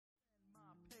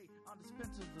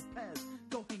invented the Pez.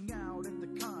 Go hang out at the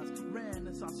cons,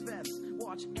 Renaissance fests.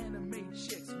 Watch anime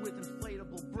chicks with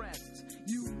inflatable breasts.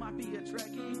 You might be a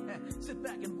Trekkie, sit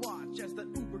back and watch as the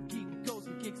uber geek goes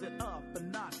and kicks it up a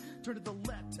notch. Turn to the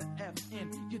letter F in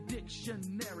your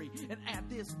dictionary and add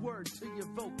this word to your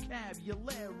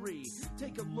vocabulary.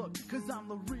 Take a look, cause I'm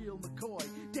the real McCoy.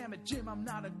 Damn it, Jim, I'm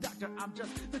not a doctor, I'm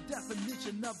just the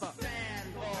definition of a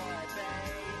fanboy,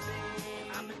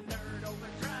 baby. I'm a nerd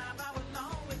overdrive, I will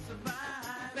always survive.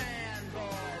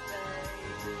 Fanboy,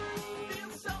 baby.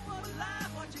 Feel so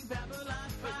alive watching Babylon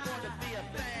 5. We're going to be a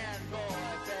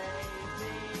fanboy,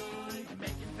 baby.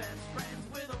 Making best friends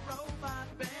with a robot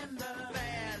bender.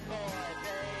 Fanboy,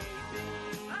 baby.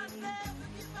 I never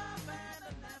give up and I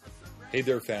never surrender. Hey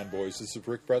there, fanboys. This is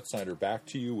Rick Bretziner back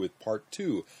to you with part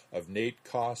 2 of Nate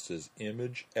Costa's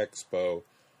Image Expo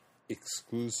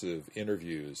exclusive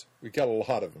interviews. We got a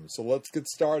lot of them, so let's get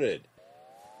started.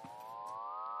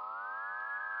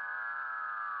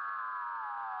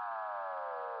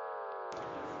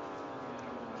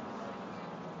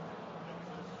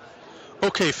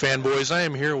 Okay, fanboys, I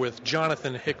am here with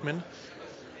Jonathan Hickman,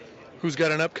 who's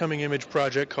got an upcoming image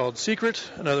project called Secret,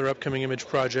 another upcoming image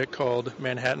project called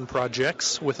Manhattan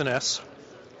Projects with an S.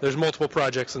 There's multiple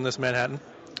projects in this Manhattan.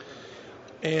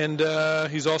 And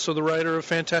he's also the writer of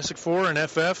Fantastic Four and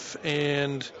FF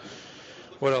and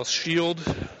what else?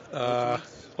 S.H.I.E.L.D.,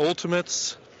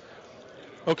 Ultimates.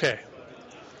 Okay.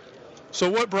 So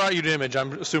what brought you to Image?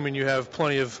 I'm assuming you have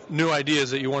plenty of new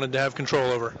ideas that you wanted to have control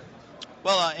over.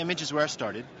 Well, Image is where I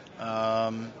started.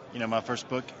 My first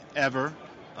book ever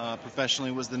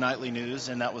professionally was The Nightly News,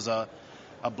 and that was a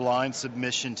blind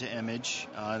submission to Image.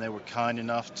 They were kind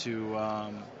enough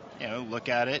to look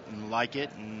at it and like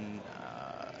it and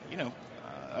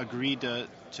agreed to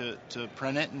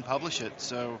print it and publish it.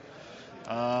 So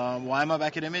why am I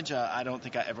back at Image? I don't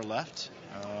think I ever left.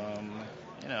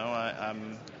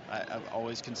 I've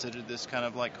always considered this kind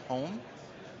of like home.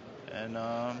 And,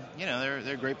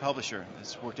 they're a great publisher.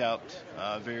 It's worked out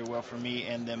very well for me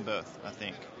and them both, I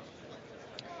think.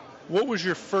 What was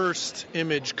your first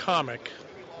Image comic?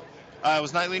 It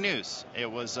was Nightly News. It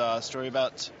was a story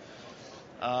about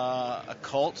a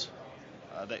cult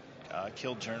that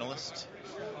killed journalists,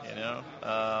 and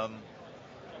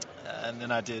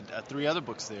then I did 3 other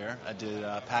books there. I did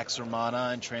Pax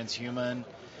Romana and Transhuman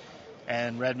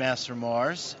and Red Master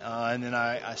Mars, and then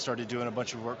I started doing a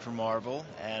bunch of work for Marvel,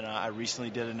 and I recently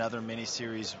did another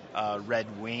miniseries, Red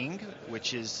Wing,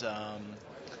 which is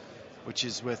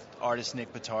with artist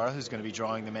Nick Pitara, who's going to be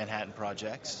drawing the Manhattan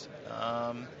Projects.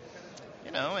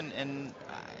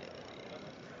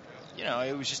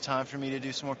 It was just time for me to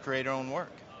do some more creator-owned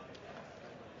work.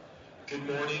 Good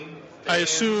morning. I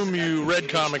assume you read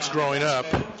comics growing up.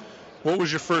 What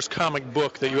was your first comic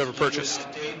book that you ever purchased?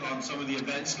 Update on some of the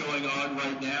events going on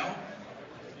right now.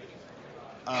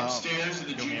 Upstairs in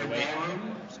the junior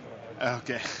ballroom.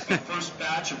 Okay. The first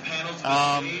batch of panels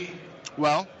today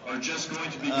are just going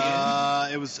to begin.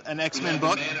 It was an X-Men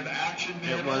book.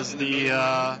 It was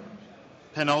the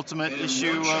penultimate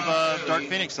issue of Dark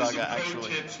Phoenix Saga, actually.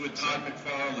 With Todd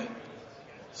McFarlane.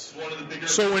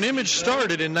 So when Image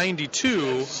started in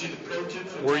 92,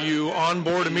 were you on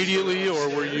board immediately, or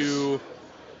were you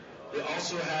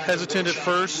hesitant at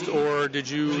first, or did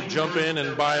you jump in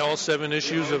and buy all 7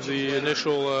 issues of the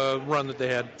initial run that they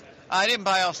had? I didn't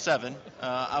buy all 7.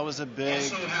 I was a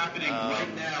big... Also happening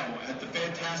right now at the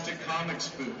Fantastic Comics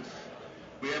booth.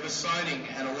 We have a signing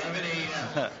at 11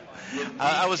 a.m.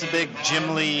 I was a big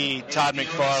Jim Lee, Todd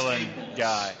McFarlane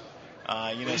guy.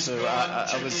 So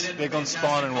I was big on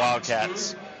Spawn and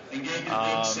Wildcats.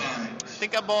 I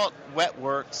think I bought Wet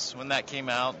Works when that came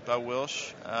out by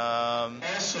Wilsh.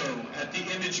 Also at the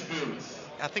Image booth.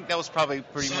 I think that was probably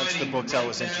pretty much the books I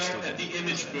was interested in. At the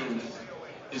Image booth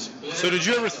is Blair So did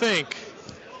you ever think,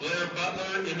 Blair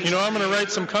Butler, Image I'm going to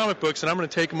write some comic books and I'm going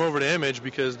to take them over to Image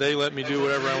because they let me do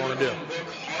whatever I want to do?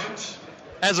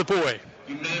 As a boy.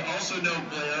 You may also know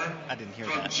Blair I didn't hear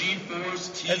from that. G-Force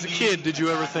TV. As a kid, did you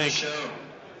ever think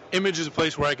Image is a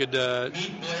place where I could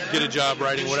get a job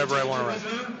writing whatever I want to write?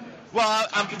 Well,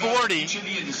 I'm 40,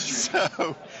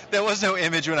 so there was no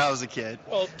Image when I was a kid.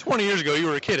 Well, 20 years ago, you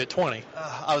were a kid at 20.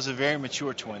 I was a very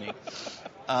mature 20.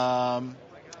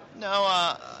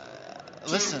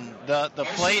 Listen, the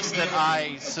place that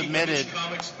I submitted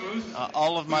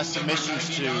all of my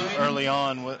submissions to early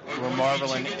on were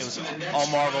Marvel, and it was all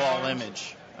Marvel, all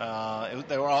Image.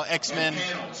 They were all X-Men,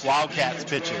 Wildcats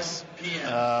pitches.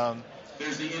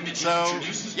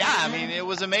 It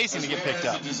was amazing to get picked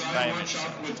up by Image.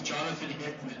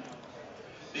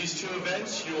 These 2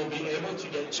 events you will be able to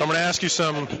get. So I'm going to ask you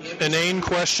some inane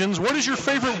questions. What is your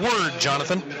favorite word,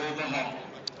 Jonathan? In the middle of the hall.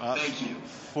 Thank you.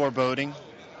 Foreboding.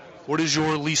 What is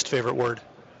your least favorite word?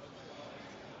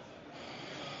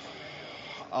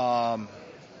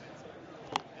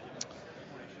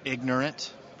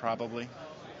 Ignorant, probably.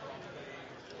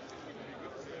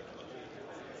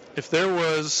 If there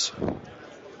was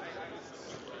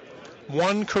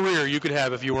one career you could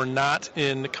have if you were not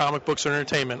in comic books or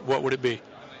entertainment, what would it be?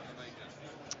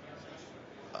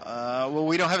 Well,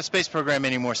 we don't have a space program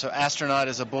anymore, so astronaut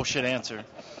is a bullshit answer.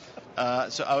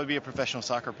 So I would be a professional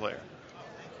soccer player.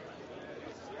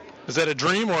 Is that a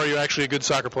dream, or are you actually a good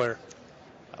soccer player?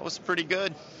 I was pretty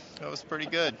good.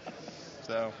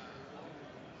 So,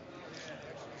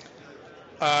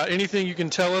 anything you can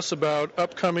tell us about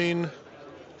upcoming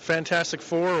Fantastic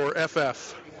Four or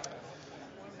FF?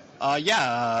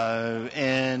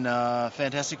 In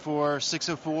Fantastic Four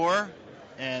 604,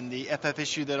 and the FF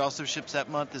issue that also ships that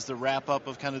month is the wrap-up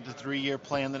of kind of the 3-year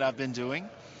plan that I've been doing.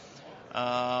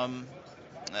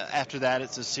 After that,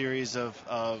 it's a series of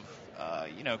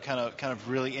kind of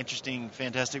really interesting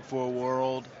Fantastic Four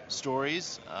world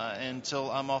stories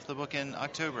until I'm off the book in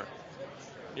October.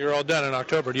 You're all done in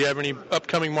October. Do you have any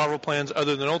upcoming Marvel plans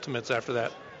other than Ultimates after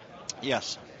that?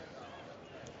 Yes.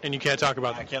 And you can't talk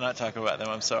about them? I cannot talk about them,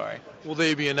 I'm sorry. Will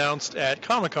they be announced at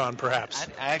Comic-Con, perhaps?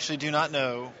 I actually do not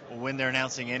know when they're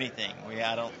announcing anything.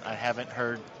 I haven't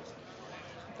heard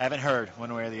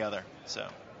one way or the other. So.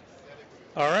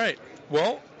 All right.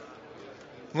 Well,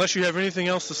 unless you have anything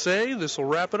else to say, this will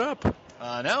wrap it up.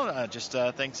 Just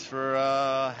thanks for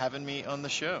having me on the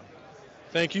show.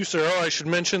 Thank you, sir. Oh, I should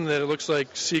mention that it looks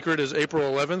like Secret is April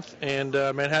 11th, and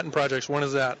Manhattan Projects, when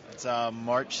is that? It's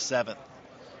March 7th.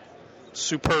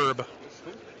 Superb.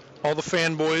 All the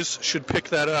fanboys should pick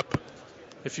that up.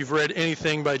 If you've read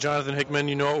anything by Jonathan Hickman,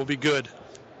 you know it will be good.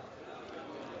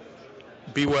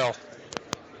 Be well.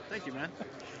 Thank you, man.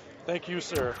 Thank you,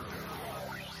 sir.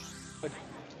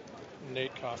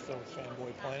 Nate Costa with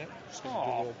Fanboy Planet. Just going to do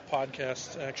a little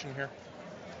podcast action here.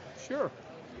 Sure.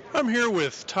 I'm here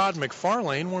with Todd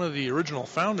McFarlane, one of the original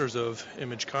founders of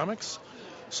Image Comics.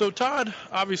 So, Todd,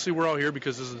 obviously we're all here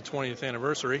because this is the 20th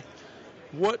anniversary.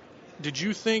 What did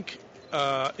you think in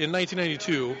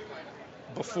 1992,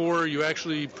 before you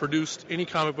actually produced any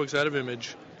comic books out of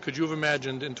Image, could you have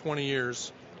imagined in 20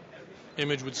 years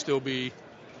Image would still be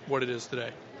what it is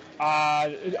today?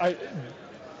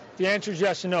 The answer is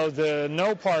yes and no. The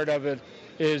no part of it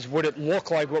is, would it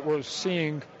look like what we're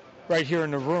seeing right here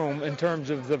in the room in terms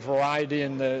of the variety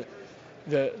and the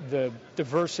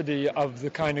diversity of the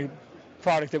kind of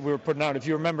product that we were putting out. If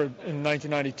you remember in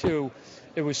 1992,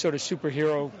 it was sort of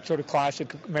superhero, sort of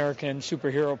classic American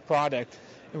superhero product,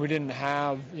 and we didn't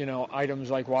have, items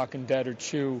like Walking Dead or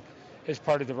Chew as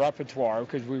part of the repertoire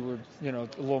because we were, a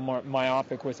little more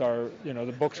myopic with our,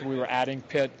 the books we were adding,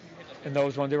 Pitt, and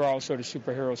those ones. They were all sort of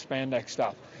superhero spandex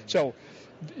stuff. So,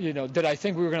 did I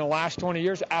think we were going to last 20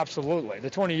 years? Absolutely.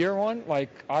 The 20-year one, like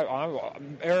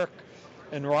Eric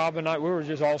and Rob and I, we were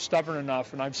just all stubborn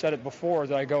enough, and I've said it before,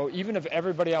 that I go, even if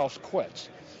everybody else quits,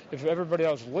 if everybody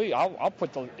else leaves, I'll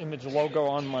put the Image logo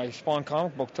on my Spawn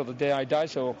comic book till the day I die.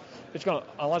 So it's going to,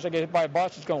 unless I get hit by a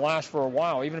bus, it's going to last for a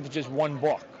while, even if it's just one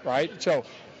book, right? So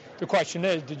the question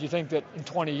is, did you think that in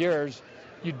 20 years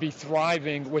you'd be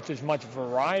thriving with as much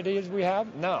variety as we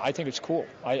have? No, I think it's cool.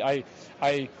 I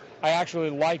actually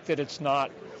like that it's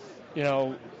not,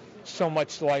 so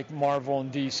much like Marvel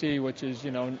and DC, which is,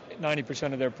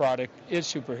 90% of their product is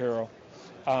superhero.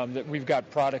 That we've got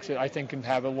products that I think can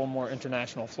have a little more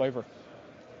international flavor.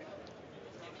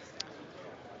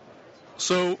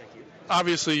 So,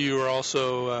 obviously, you are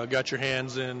also got your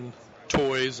hands in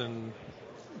toys and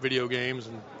video games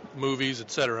and movies,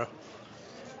 etc.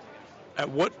 At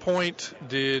what point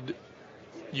did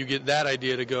you get that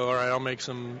idea to go, all right, I'll make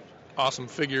some awesome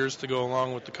figures to go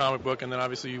along with the comic book, and then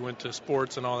obviously you went to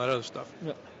sports and all that other stuff?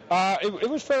 Yeah. It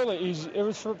was fairly easy. It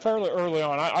was fairly early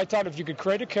on. I thought if you could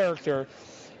create a character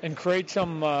and create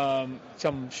some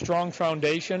strong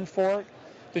foundation for it,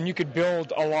 then you could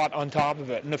build a lot on top of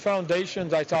it. And the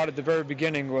foundations, I thought at the very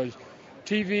beginning, was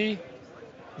TV,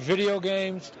 video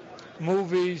games,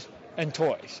 movies, and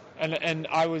toys. And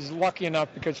I was lucky enough,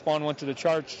 because Spawn went to the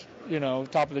charts,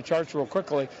 top of the charts real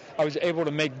quickly, I was able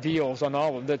to make deals on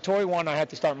all of them. The toy one, I had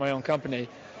to start my own company.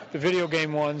 The video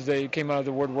game ones, they came out of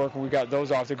the woodwork, and we got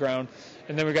those off the ground.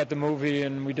 And then we got the movie,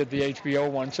 and we did the HBO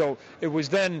one. So it was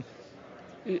then,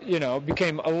 it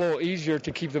became a little easier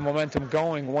to keep the momentum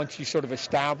going once you sort of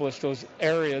establish those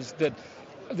areas. That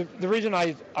the reason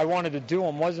I wanted to do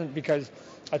them wasn't because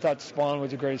I thought Spawn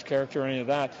was the greatest character or any of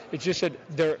that. It's just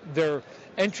that they're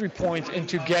entry points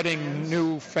into getting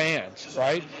new fans,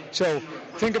 right? So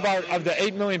think about, of the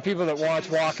 8 million people that watch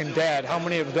Walking Dead, how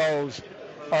many of those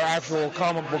are actual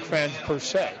comic book fans per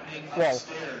se. Well,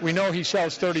 we know he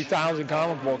sells 30,000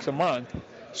 comic books a month,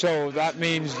 so that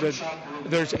means that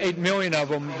there's 8 million of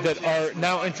them that are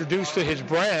now introduced to his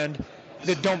brand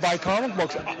that don't buy comic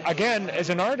books. Again, as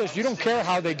an artist, you don't care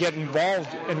how they get involved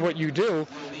in what you do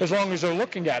as long as they're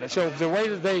looking at it. So if the way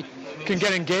that they can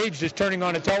get engaged is turning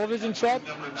on a television set,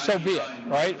 so be it,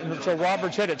 right? And so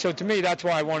Robert's hit it. So to me, that's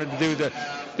why I wanted to do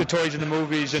the toys and the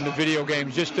movies and the video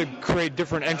games, just to create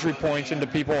different entry points into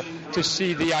people to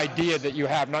see the idea that you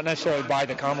have, not necessarily buy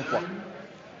the comic book.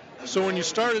 So when you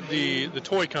started the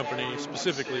toy company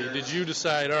specifically, did you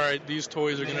decide, all right, these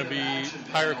toys are going to be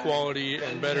higher quality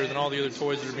and better than all the other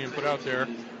toys that are being put out there?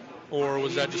 Or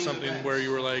was that just something where you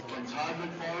were like,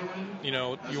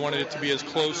 you wanted it to be as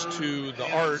close to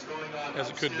the art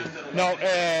as it could be? No,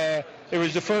 it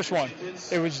was the first one.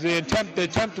 It was the attempt. The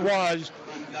attempt was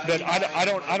that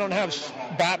I don't have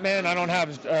Batman, I don't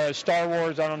have Star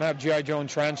Wars, I don't have G.I. Joe and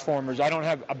Transformers. I don't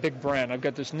have a big brand. I've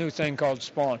got this new thing called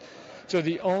Spawn. So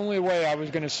the only way I was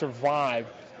going to survive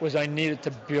was I needed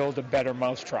to build a better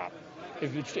mousetrap.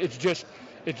 It's just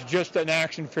an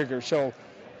action figure. So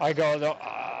I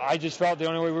just felt the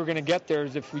only way we were going to get there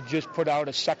is if we just put out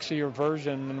a sexier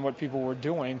version than what people were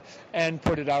doing and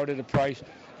put it out at a price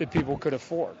that people could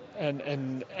afford.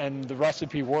 And the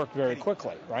recipe worked very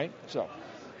quickly, right? So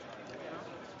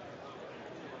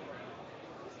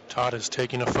Todd is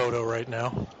taking a photo right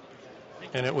now,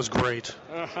 and it was great.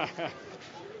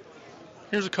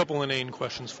 Here's a couple inane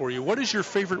questions for you. What is your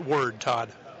favorite word, Todd?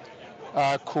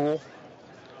 Cool.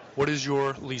 What is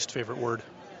your least favorite word?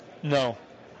 No.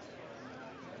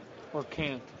 Or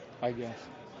can't, I guess.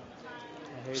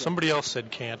 Somebody else said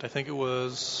can't. I think it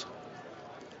was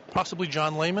possibly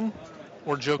John Lehman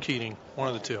or Joe Keating, one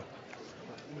of the two.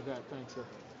 Thanks, sir.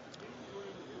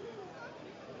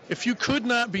 If you could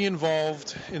not be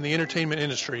involved in the entertainment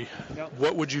industry,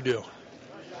 what would you do?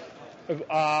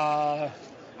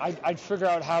 I'd figure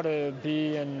out how to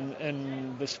be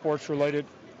in the sports-related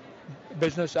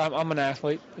business. I'm an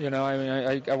athlete,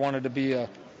 I wanted to be a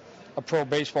pro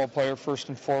baseball player first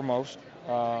and foremost.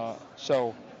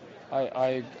 So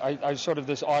I sort of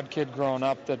this odd kid growing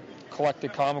up that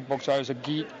collected comic books. I was a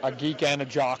geek and a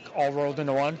jock all rolled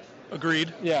into one.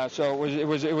 Agreed. Yeah, so it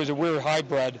was a weird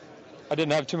hybrid. I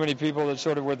didn't have too many people that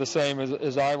sort of were the same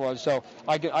as I was. So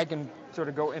I can sort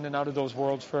of go in and out of those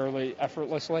worlds fairly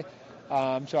effortlessly.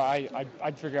 So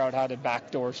I'd figure out how to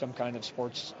backdoor some kind of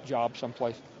sports job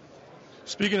someplace.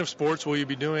 Speaking of sports, will you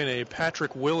be doing a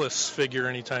Patrick Willis figure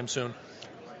anytime soon?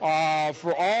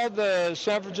 For all the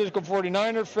San Francisco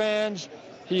 49er fans,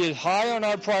 he is high on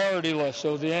our priority list.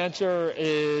 So the answer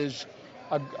is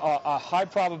a high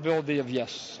probability of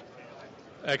yes.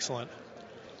 Excellent.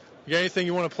 You got anything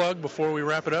you want to plug before we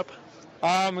wrap it up?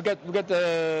 We got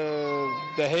the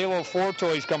Halo 4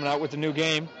 toys coming out with the new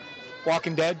game.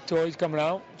 Walking Dead toys coming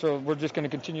out, so we're just going to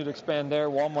continue to expand there.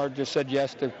 Walmart just said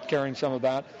yes to carrying some of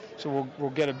that, so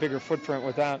we'll get a bigger footprint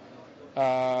with that.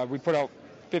 We put out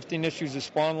 15 issues of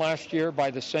Spawn last year by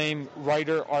the same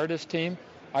writer-artist team.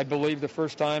 I believe the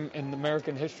first time in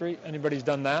American history anybody's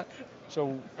done that.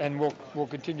 So, and we'll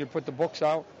continue to put the books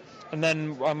out, and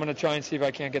then I'm going to try and see if I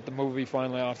can't get the movie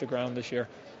finally off the ground this year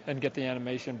and get the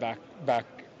animation back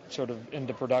sort of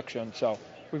into production. So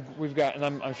we've got, and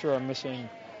I'm sure I'm missing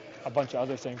a bunch of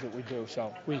other things that we do.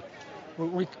 So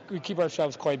we keep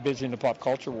ourselves quite busy in the pop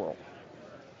culture world.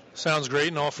 Sounds great.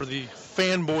 And all for the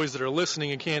fanboys that are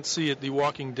listening and can't see it, the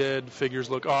Walking Dead figures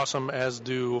look awesome, as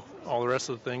do all the rest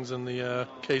of the things in the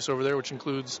case over there, which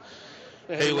includes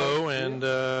Halo and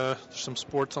some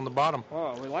sports on the bottom.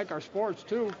 Oh, we like our sports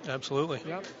too. Absolutely.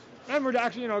 Yep. And we're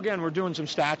actually, again, we're doing some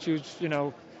statues.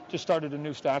 Just started a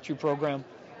new statue program.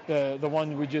 The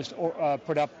one we just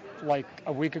put up like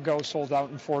a week ago sold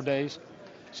out in 4 days.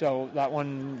 So that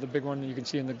one, the big one you can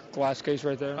see in the glass case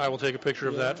right there. I will take a picture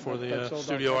of that for the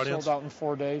studio audience. Sold out in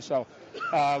 4 days. So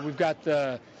we've got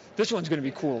this one's going to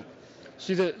be cool.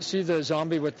 See the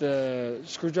zombie with the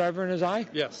screwdriver in his eye?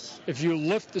 Yes. If you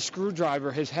lift the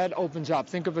screwdriver, his head opens up.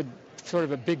 Think of a sort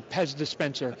of a big Pez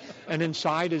dispenser, and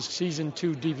inside is season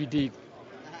 2 DVD.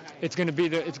 It's going to be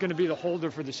the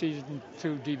holder for the season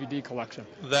 2 DVD collection.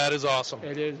 That is awesome.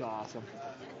 It is awesome.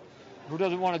 Who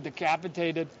doesn't want a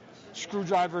decapitated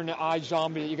screwdriver in the eye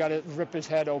zombie that you got to rip his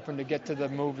head open to get to the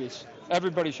movies?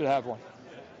 Everybody should have one.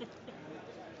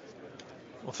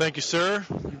 Well, thank you, sir.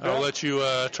 I'll let you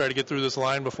try to get through this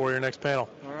line before your next panel.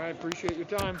 All right, appreciate your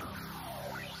time.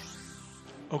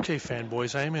 Okay,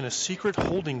 fanboys, I am in a secret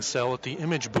holding cell at the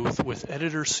Image booth with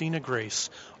editor Cena Grace,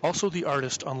 also the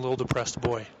artist on Lil Depressed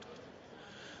Boy.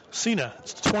 Cena,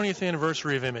 it's the 20th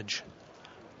anniversary of Image.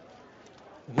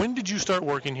 When did you start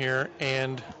working here?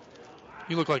 And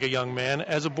you look like a young man.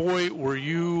 As a boy, were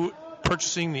you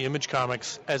purchasing the Image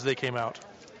comics as they came out?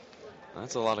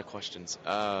 That's a lot of questions.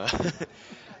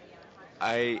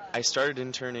 I started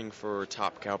interning for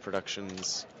Top Cow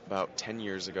Productions about 10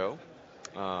 years ago.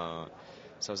 So I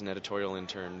was an editorial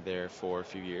intern there for a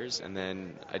few years, and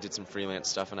then I did some freelance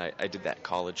stuff, and I did that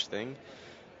college thing.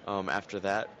 After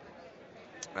that,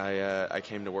 I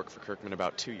came to work for Kirkman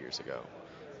about 2 years ago,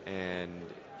 and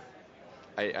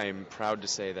I am proud to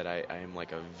say that I am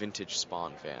like a vintage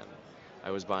Spawn fan.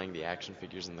 I was buying the action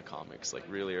figures and the comics like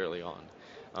really early on,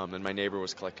 and my neighbor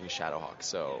was collecting Shadowhawk.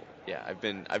 So yeah,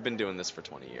 I've been doing this for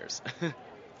 20 years.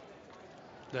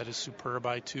 That is superb.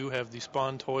 I too have the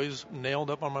Spawn toys nailed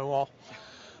up on my wall.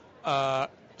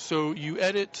 So you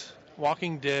edit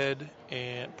Walking Dead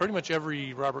and pretty much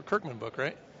every Robert Kirkman book,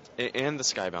 right? And the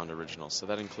Skybound original. So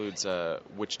that includes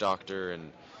Witch Doctor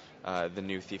and the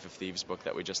new Thief of Thieves book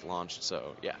that we just launched.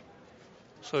 So yeah.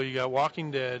 So you got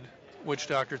Walking Dead, Witch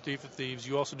Doctor, Thief of Thieves.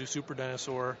 You also do Super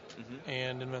Dinosaur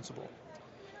and Invincible.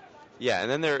 Yeah,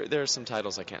 and then there are some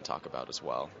titles I can't talk about as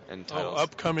well. And titles.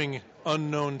 Upcoming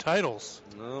unknown titles.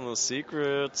 No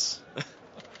secrets.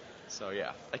 So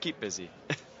yeah, I keep busy.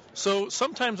 So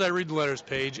sometimes I read the letters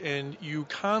page, and you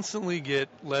constantly get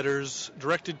letters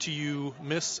directed to you,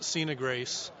 Miss Cena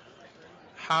Grace.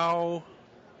 How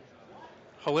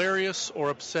hilarious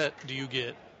or upset do you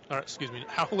get? Or, excuse me,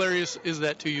 how hilarious is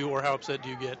that to you, or how upset do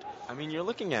you get? I mean, you're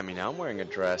looking at me now. I'm wearing a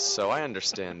dress, so I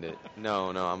understand it. No,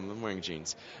 I'm wearing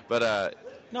jeans. But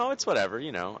no, it's whatever.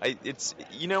 It's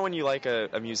when you like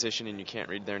a musician and you can't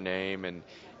read their name, and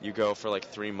you go for like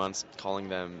 3 months calling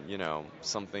them,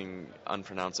 something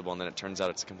unpronounceable, and then it turns out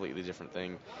it's a completely different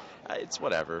thing. It's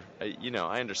whatever.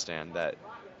 I understand that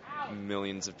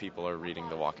millions of people are reading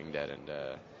The Walking Dead,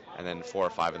 and then 4 or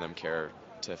 5 of them care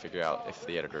to figure out if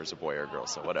the editor is a boy or a girl,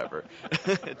 so whatever.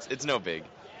 It's no big.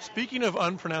 Speaking of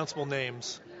unpronounceable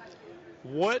names,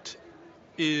 what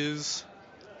is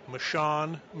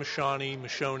Michonne,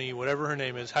 Michonne, whatever her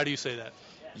name is? How do you say that?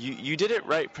 You did it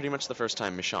right pretty much the first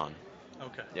time, Michonne.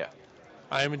 Okay. Yeah.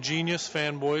 I am a genius,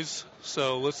 fanboys,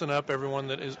 so listen up, everyone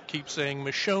that keeps saying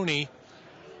Michonne.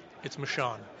 It's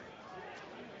Michonne.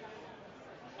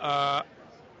 All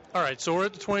right, so we're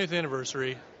at the 20th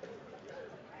anniversary.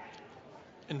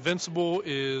 Invincible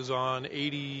is on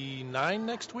 89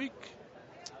 next week?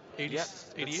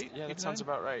 88? Yeah, that sounds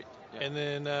about right. Yeah. And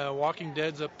then Walking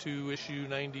Dead's up to issue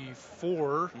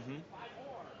 94. Mm-hmm.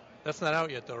 That's not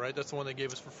out yet, though, right? That's the one they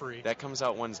gave us for free. That comes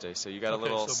out Wednesday, so you got a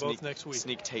little both next week.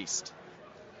 Sneak taste.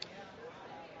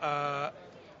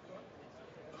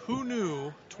 Who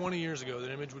knew 20 years ago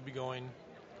that Image would be going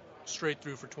straight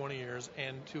through for 20 years,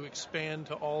 and to expand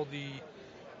to all the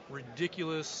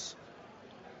ridiculous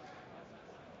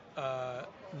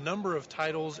number of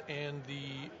titles and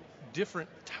the different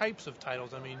types of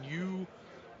titles. I mean, you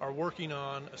are working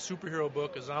on a superhero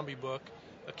book, a zombie book,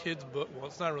 a kid's book. Well,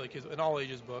 it's not really kids, an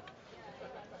all-ages book.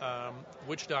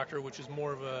 Witch Doctor, which is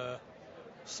more of a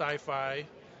sci-fi,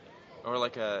 or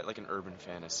like an urban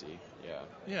fantasy. Yeah.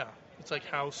 Yeah, it's like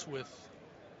House with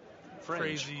Fringe.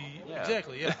 Crazy. Yeah.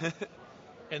 Exactly. Yeah.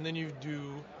 And then you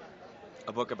do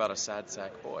a book about a sad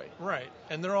sack boy. Right,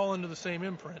 and they're all under the same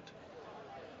imprint.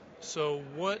 So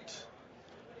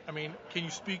can you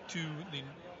speak to the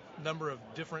number of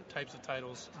different types of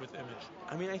titles with Image?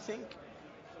 I mean, I think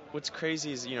what's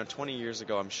crazy is, 20 years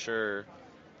ago, I'm sure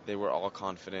they were all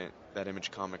confident that Image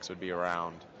Comics would be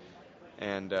around.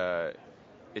 And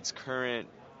its current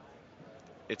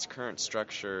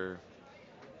structure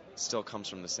still comes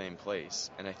from the same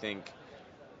place. And I think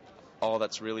all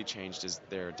that's really changed is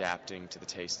they're adapting to the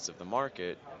tastes of the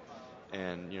market.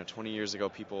 And, 20 years ago,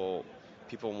 people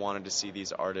wanted to see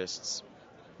these artists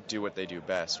do what they do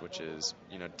best, which is,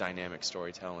 dynamic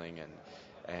storytelling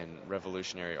and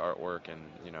revolutionary artwork and,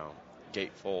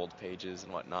 gatefold pages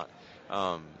and whatnot.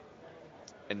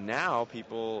 And now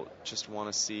people just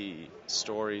want to see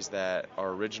stories that are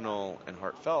original and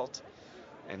heartfelt.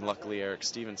 And luckily Eric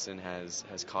Stevenson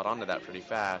has caught on to that pretty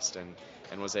fast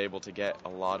and was able to get a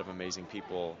lot of amazing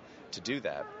people to do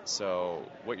that. So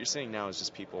what you're seeing now is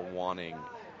just people wanting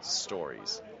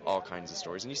stories, all kinds of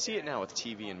stories. And you see it now with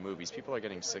TV and movies. People are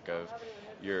getting sick of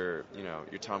your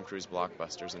Tom Cruise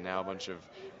blockbusters, and now a bunch of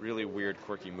really weird,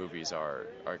 quirky movies are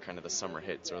kind of the summer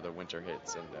hits or the winter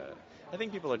hits. And I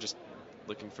think people are just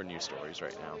looking for new stories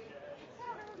right now.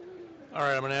 All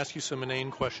right, I'm going to ask you some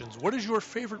inane questions. What is your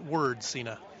favorite word,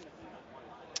 Cena?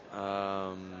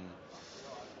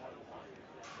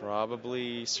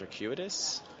 Probably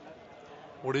circuitous.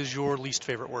 What is your least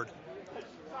favorite word?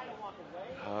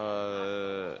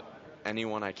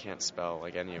 anyone I can't spell,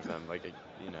 like any of them. Like,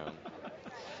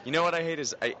 you know what I hate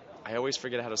is I always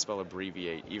forget how to spell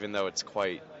abbreviate, even though it's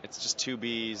just 2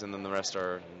 B's and then the rest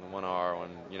are 1 R,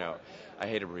 I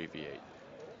hate abbreviate.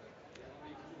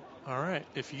 All right.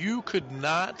 If you could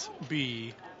not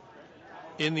be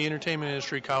in the entertainment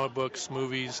industry, comic books,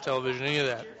 movies, television, any of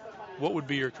that, what would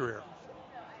be your career?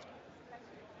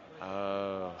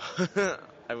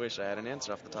 I wish I had an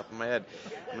answer off the top of my head.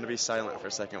 I'm going to be silent for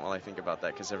a second while I think about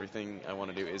that, because everything I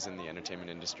want to do is in the entertainment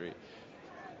industry.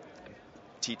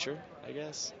 Teacher, I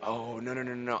guess. Oh,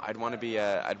 no. I'd want to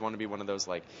be one of those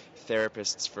like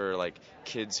therapists for like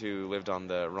kids who lived on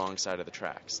the wrong side of the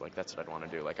tracks. Like that's what I'd want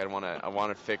to do. Like I want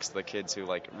to fix the kids who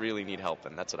like really need help,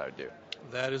 and that's what I would do.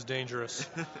 That is dangerous.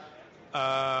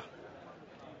 That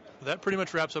pretty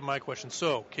much wraps up my question.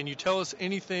 So, can you tell us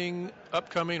anything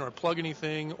upcoming, or plug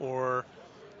anything, or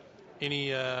any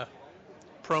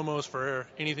promos for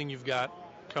anything you've got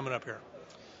coming up here?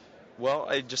 Well,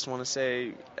 I just want to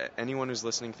say, anyone who's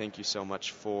listening, thank you so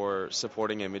much for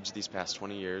supporting Image these past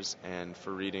 20 years, and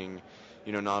for reading,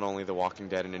 not only The Walking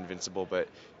Dead and Invincible, but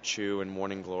Chew and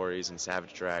Morning Glories and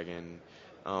Savage Dragon.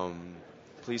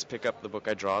 Please pick up the book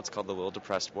I draw. It's called The Little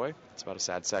Depressed Boy. It's about a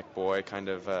sad sack boy kind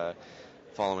of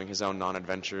following his own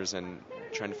non-adventures and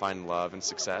trying to find love and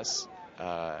success.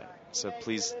 So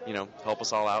please, help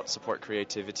us all out, support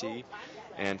creativity,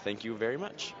 and thank you very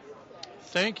much.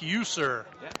 Thank you, sir.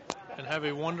 Yeah. And have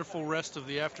a wonderful rest of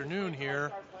the afternoon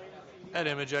here at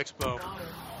Image Expo.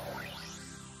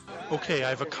 Okay,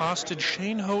 I've accosted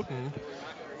Shane Houghton,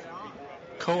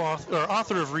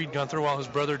 author of Reed Gunther, while his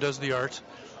brother does the art.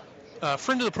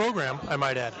 Friend of the program, I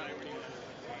might add.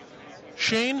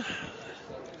 Shane,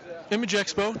 Image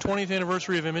Expo, 20th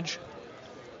anniversary of Image.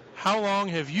 How long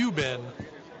have you been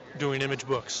doing Image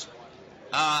books?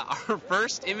 Our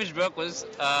first Image book was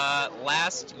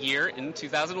last year in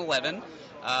 2011,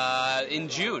 in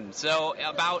June. So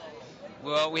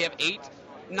we have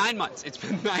 9 months. It's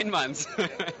been 9 months.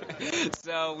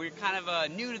 So we're kind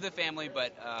of new to the family,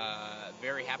 but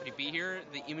very happy to be here.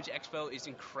 The Image Expo is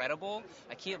incredible.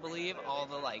 I can't believe all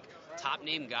the top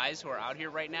name guys who are out here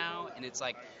right now, and it's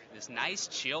like this nice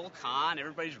chill con.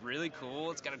 Everybody's really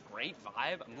cool. It's got a great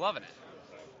vibe. I'm loving it.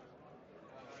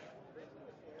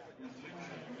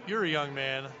 You're a young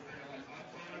man.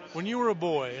 When you were a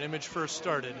boy and Image first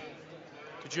started,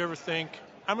 did you ever think,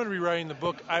 I'm going to be writing the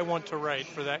book I want to write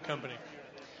for that company?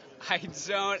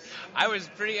 I was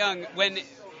pretty young. When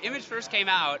Image first came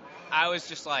out, I was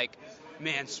just like,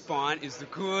 man, Spawn is the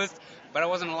coolest. But I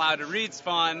wasn't allowed to read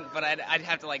Spawn, but I'd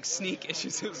have to sneak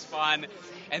issues of Spawn.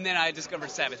 And then I discovered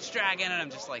Savage Dragon, and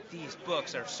I'm just like, these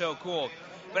books are so cool.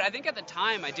 But I think at the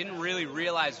time, I didn't really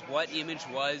realize what Image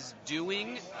was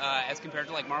doing as compared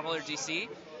to Marvel or DC.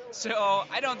 So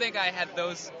I don't think I had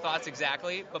those thoughts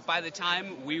exactly. But by the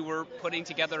time we were putting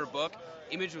together a book,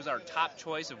 Image was our top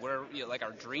choice of where,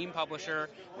 our dream publisher.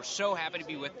 We're so happy to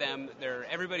be with them.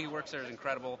 Everybody who works there is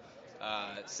incredible.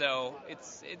 So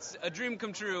it's a dream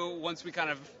come true once we kind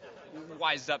of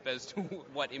wised up as to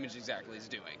what Image exactly is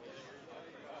doing.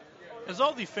 As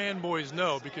all the fanboys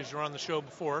know, because you're on the show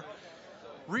before,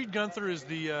 Reed Gunther is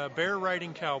the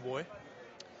bear-riding cowboy.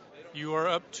 You are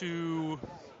up to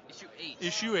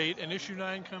Issue 8, and Issue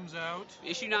 9 comes out.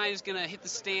 Issue 9 is going to hit the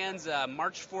stands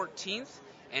March 14th,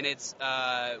 and it's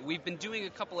we've been doing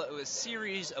a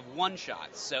series of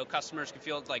one-shots, so customers can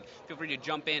feel free to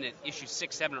jump in at Issue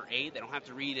 6, 7, or 8. They don't have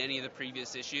to read any of the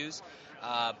previous issues.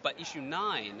 But Issue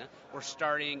 9, we're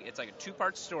starting, it's like a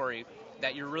 2-part story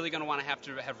that you're really going to want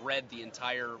to have read the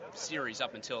entire series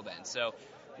up until then. So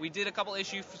we did a couple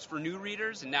issues for new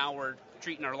readers, and now we're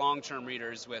treating our long-term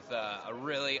readers with a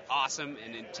really awesome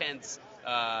and intense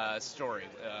story.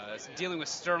 Dealing with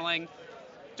Sterling.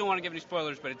 Don't want to give any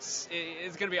spoilers, but it's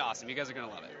going to be awesome. You guys are going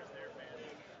to love it.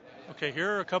 Okay,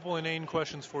 here are a couple inane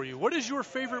questions for you. What is your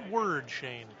favorite word,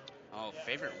 Shane? Oh,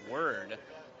 favorite word?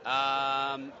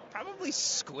 Probably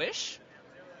squish.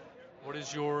 What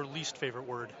is your least favorite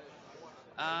word?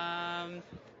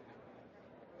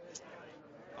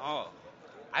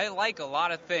 I like a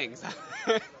lot of things.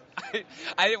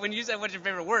 When you said what's your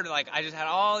favorite word, I just had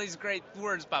all these great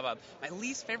words pop up. My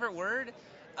least favorite word,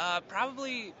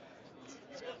 probably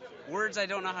words I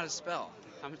don't know how to spell.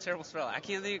 I'm a terrible speller. I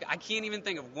can't even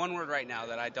think of one word right now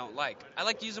that I don't like. I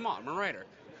like to use them all. I'm a writer.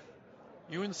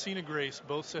 You and Cena Grace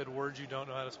both said words you don't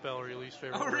know how to spell are your least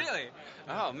favorite word. Oh, really?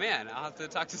 Oh, man. I'll have to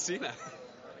talk to Cena.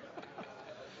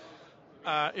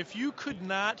 If you could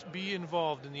not be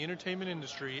involved in the entertainment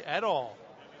industry at all,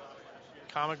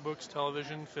 comic books,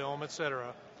 television, film,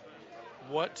 etc.,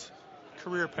 what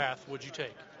career path would you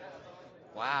take?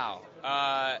 Wow.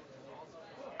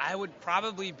 I would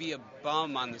probably be a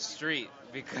bum on the street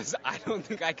because I don't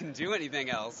think I can do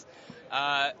anything else.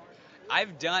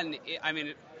 I've done, I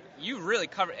mean, you really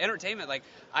covered entertainment. Like,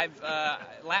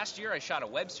 last year I shot a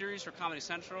web series for Comedy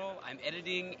Central. I'm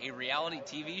editing a reality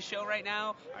TV show right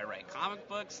now. I write comic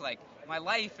books. Like, my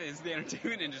life is the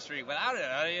entertainment industry. Without it,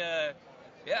 I'm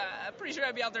pretty sure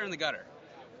I'd be out there in the gutter.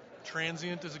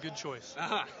 Transient is a good choice.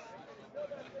 Uh-huh.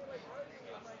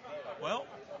 Well,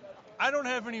 I don't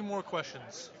have any more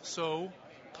questions, so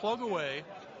plug away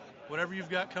whatever you've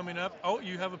got coming up. Oh,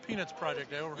 you have a Peanuts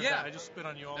project. I overheard that. I just spit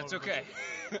on you all That's over. okay.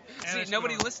 See,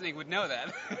 nobody listening would know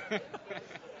that.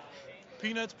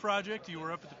 Peanuts project. You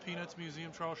were up at the Peanuts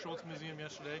Museum, Charles Schulz Museum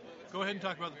yesterday. Go ahead and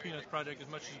talk about the Peanuts project as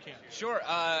much as you can. Sure.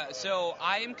 So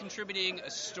I am contributing a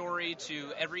story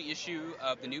to every issue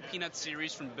of the new Peanuts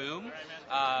series from Boom,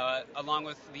 along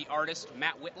with the artist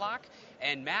Matt Whitlock.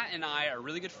 And Matt and I are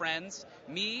really good friends.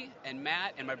 Me and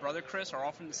Matt and my brother Chris are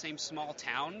all from the same small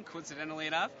town, coincidentally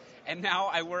enough. And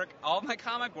now all of my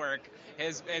comic work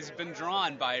has been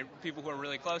drawn by people who are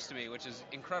really close to me, which is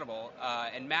incredible.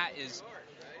 And Matt is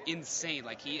insane.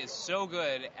 Like, he is so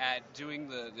good at doing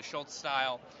the Schultz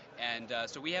style. And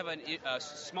so we have a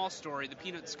small story. The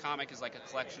Peanuts comic is like a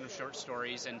collection of short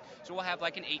stories. And so we'll have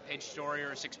like an 8-page story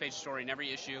or a 6-page story in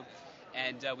every issue.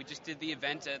 And we just did the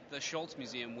event at the Schultz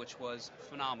Museum, which was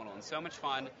phenomenal and so much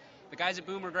fun. The guys at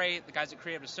Boom are great. The guys at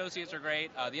Creative Associates are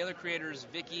great. The other creators,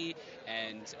 Vicky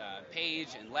and Paige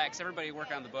and Lex, everybody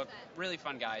working on the book, really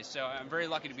fun guys. So I'm very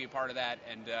lucky to be a part of that,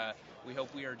 and we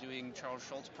hope we are doing Charles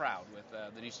Schultz proud with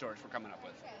the new stories we're coming up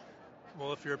with.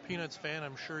 Well, if you're a Peanuts fan,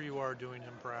 I'm sure you are doing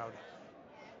him proud.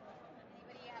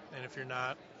 And if you're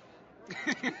not,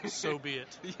 so be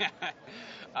it. Yeah.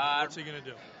 What's he going to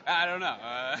do? I don't know.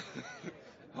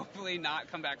 Hopefully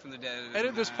not come back from the dead.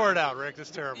 Edit this part out, Rick.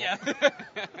 That's terrible. Yeah.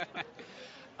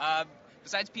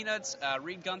 Besides Peanuts,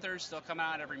 Reed Gunther's still coming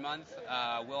out every month.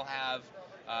 We'll have,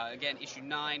 again, issue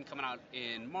 9 coming out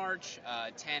in March,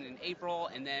 10 in April,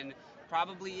 and then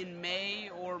probably in May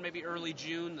or maybe early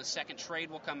June, the second trade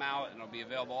will come out, and it'll be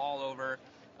available all over.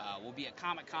 We'll be at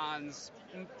Comic Cons,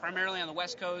 primarily on the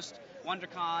West Coast,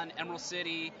 WonderCon, Emerald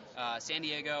City, San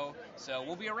Diego. So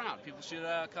we'll be around. People should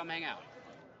come hang out.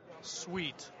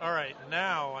 Sweet. All right.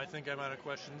 Now I think I'm out of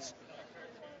questions.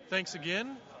 Thanks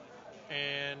again,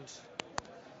 and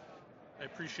I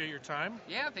appreciate your time.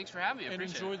 Yeah, thanks for having me. I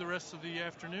appreciate enjoy the rest of the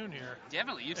afternoon here.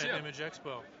 Definitely. You too. At Image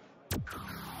Expo.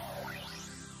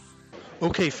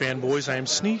 Okay, fanboys, I am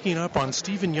sneaking up on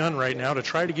Stephen Yun right now to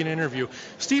try to get an interview.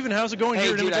 Stephen, how's it going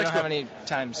here at Image Expo? I don't have any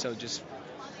time, so just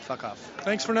fuck off.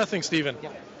 Thanks for nothing, Stephen.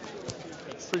 Yep.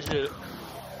 Appreciate it.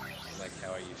 Like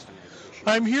how I used to.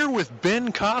 I'm here with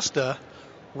Ben Costa,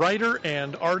 writer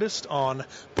and artist on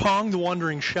Pong the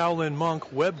Wandering Shaolin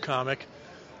Monk webcomic.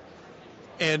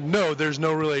 And no, there's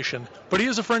no relation. But he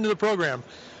is a friend of the program.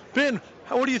 Ben,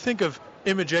 what do you think of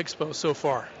Image Expo so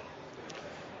far?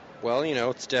 Well, you know,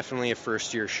 it's definitely a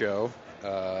first-year show.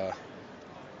 Not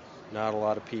a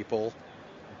lot of people,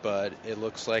 but it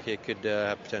looks like it could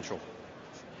have potential.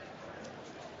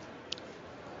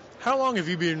 How long have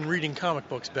you been reading comic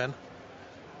books, Ben?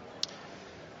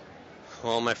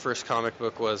 Well, my first comic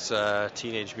book was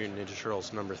Teenage Mutant Ninja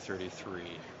Turtles number 33,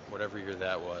 whatever year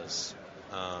that was.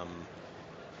 And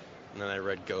then I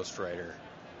read Ghost Rider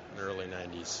in the early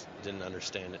 90s. Didn't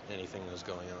understand anything that was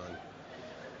going on.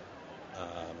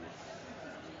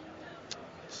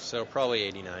 So probably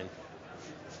 89.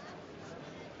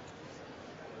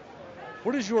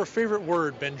 What is your favorite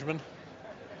word, Benjamin?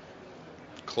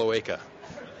 Cloaca.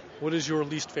 What is your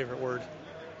least favorite word?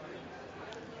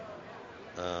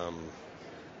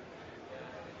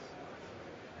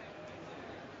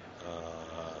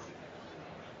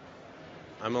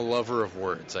 I'm a lover of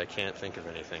words. I can't think of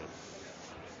anything.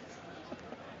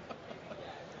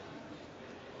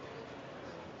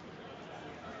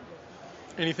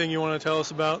 Anything you want to tell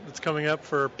us about that's coming up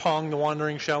for Pong the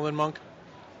Wandering Shaolin Monk?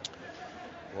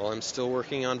 Well, I'm still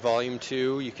working on Volume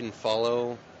 2. You can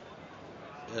follow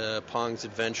Pong's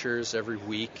adventures every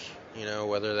week. You know,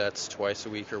 whether that's twice a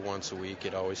week or once a week,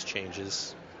 it always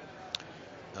changes.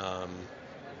 The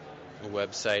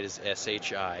website is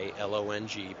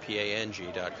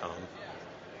shilongpang.com.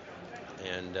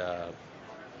 And,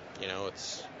 you know,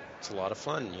 it's a lot of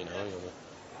fun, you know.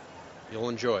 You'll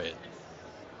enjoy it.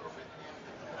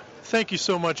 Thank you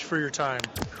so much for your time.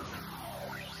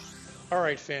 All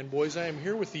right, fanboys, I am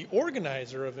here with the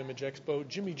organizer of Image Expo,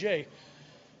 Jimmy J.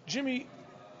 Jimmy,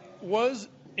 was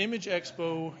Image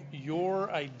Expo your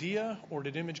idea, or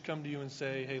did Image come to you and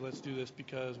say, hey, let's do this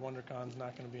because WonderCon's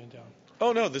not going to be in town?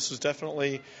 Oh, no, this was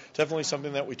definitely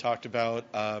something that we talked about.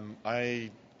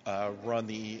 I run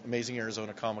the Amazing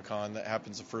Arizona Comic-Con that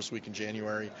happens the first week in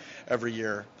January every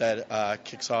year that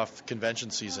kicks off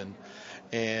convention season.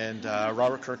 And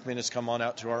Robert Kirkman has come on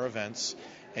out to our events,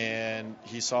 and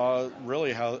he saw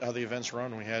really how the events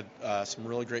run. We had some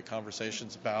really great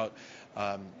conversations about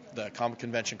the comic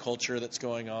convention culture that's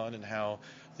going on and how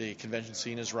the convention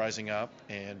scene is rising up.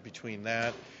 And between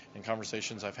that and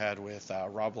conversations I've had with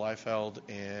Rob Liefeld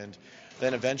and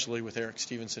then eventually with Eric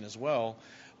Stevenson as well,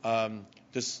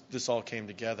 this all came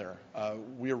together.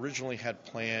 We originally had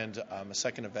planned a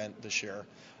second event this year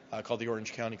called the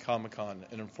Orange County Comic-Con,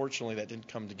 and unfortunately that didn't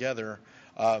come together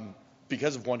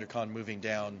because of WonderCon moving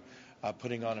down,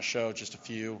 putting on a show just a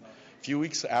few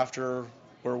weeks after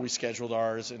where we scheduled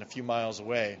ours and a few miles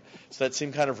away. So that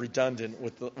seemed kind of redundant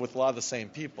with a lot of the same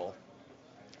people.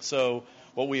 So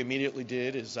what we immediately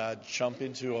did is jump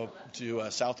into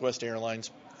a Southwest Airlines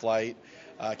flight,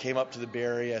 came up to the Bay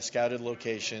Area, scouted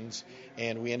locations,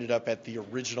 and we ended up at the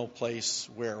original place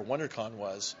where WonderCon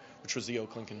was, which was the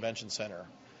Oakland Convention Center.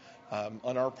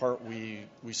 On our part, we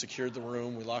secured the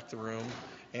room, we locked the room,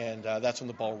 and that's when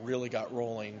the ball really got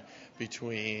rolling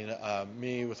between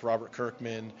me with Robert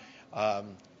Kirkman.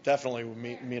 Definitely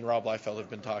me and Rob Liefeld have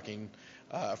been talking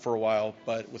for a while,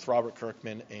 but with Robert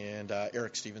Kirkman and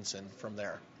Eric Stevenson from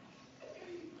there.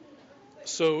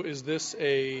 So is this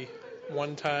a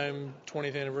one-time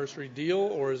 20th anniversary deal,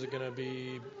 or is it going to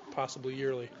be possibly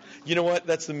yearly? You know what?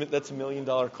 That's a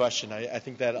million-dollar question. I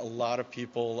think that a lot of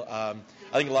people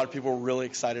were really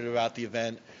excited about the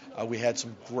event. We had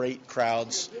some great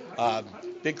crowds,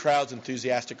 big crowds,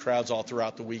 enthusiastic crowds all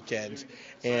throughout the weekend.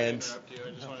 And sorry to interrupt you.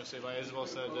 I just want to say, my Isabel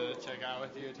said to check out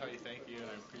with you, tell you thank you, and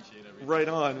I appreciate everything. Right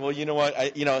on. Well, you know what?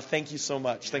 Thank you so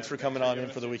much. Thanks for coming on in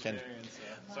for the weekend.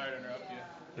 Sorry to interrupt you.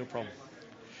 No problem.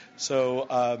 So,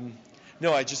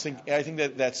 no, I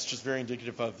think that's just very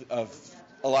indicative of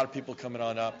a lot of people coming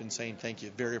on up and saying thank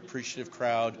you. Very appreciative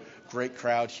crowd, great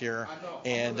crowd here.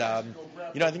 And,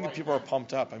 I think that people are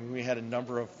pumped up. I mean, we had a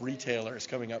number of retailers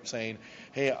coming up saying,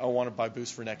 hey, I want to buy booths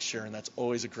for next year, and that's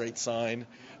always a great sign.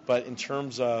 But in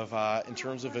terms of a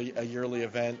yearly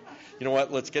event, you know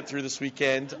what, let's get through this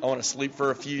weekend. I want to sleep for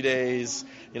a few days,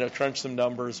 crunch some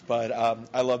numbers. But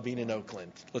I love being in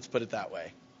Oakland. Let's put it that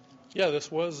way. Yeah,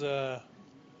 this was a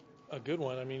good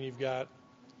one. I mean, you've got,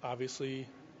 obviously,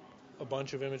 a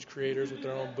bunch of image creators with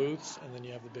their own booths, and then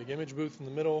you have the big image booth in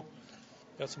the middle.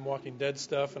 Got some Walking Dead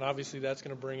stuff, and obviously that's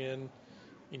going to bring in,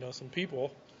 some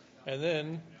people. And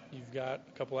then you've got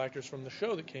a couple actors from the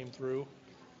show that came through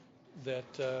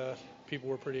that people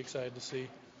were pretty excited to see.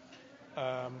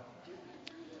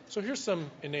 So here's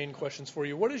some inane questions for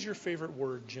you. What is your favorite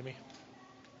word, Jimmy?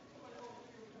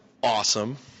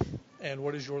 Awesome. And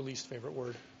what is your least favorite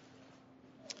word?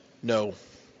 No.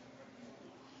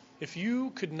 If you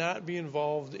could not be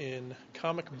involved in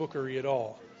comic bookery at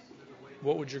all,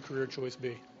 what would your career choice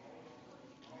be?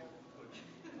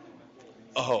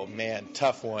 Oh, man,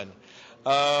 tough one.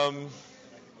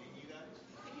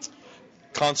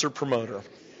 Concert promoter.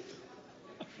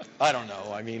 I don't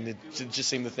know. I mean, it just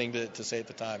seemed the thing to say at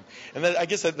the time. And I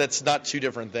guess that's not too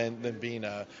different than being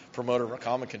a promoter of a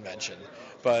comic convention.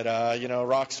 But,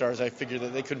 rock stars, I figured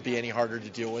that they couldn't be any harder to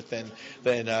deal with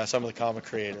than some of the comic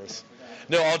creators.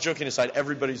 No, all joking aside,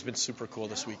 everybody's been super cool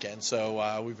this weekend,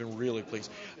 so we've been really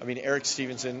pleased. I mean, Eric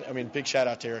Stevenson, big shout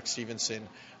out to Eric Stevenson.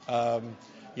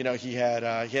 He had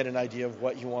an idea of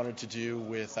what he wanted to do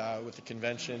with the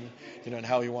convention, and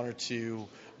how he wanted to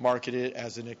market it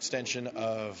as an extension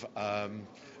of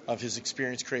his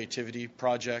Experience Creativity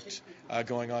project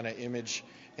going on at Image.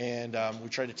 And we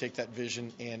tried to take that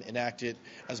vision and enact it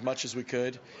as much as we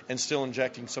could, and still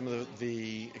injecting some of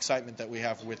the excitement that we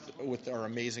have with our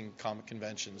amazing comic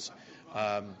conventions,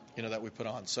 that we put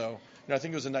on. So, I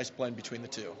think it was a nice blend between the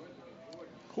two.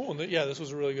 Cool. Yeah, this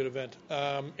was a really good event.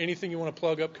 Anything you want to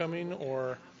plug upcoming,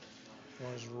 or you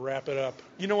want to just wrap it up?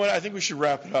 You know what? I think we should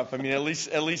wrap it up. I mean, at least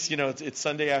it's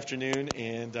Sunday afternoon,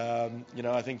 and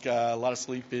I think a lot of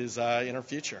sleep is in our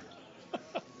future.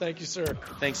 Thank you, sir.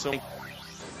 Thanks so much.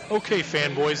 Okay,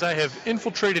 fanboys, I have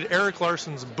infiltrated Eric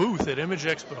Larson's booth at Image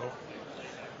Expo.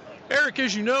 Eric,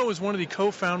 as you know, is one of the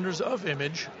co-founders of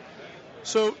Image.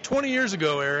 So 20 years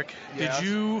ago, Eric, Yes. Did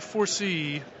you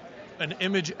foresee an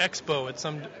Image Expo at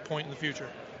some point in the future?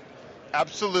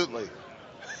 Absolutely.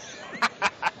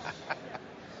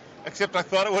 Except I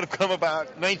thought it would have come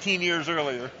about 19 years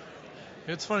earlier.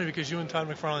 It's funny because you and Todd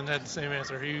McFarlane had the same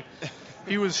answer.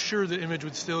 He was sure that Image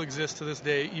would still exist to this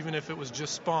day, even if it was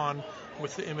just Spawn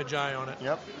with the Image eye on it.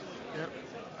 Yep.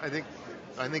 I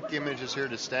think Image is here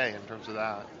to stay in terms of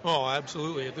that. Oh,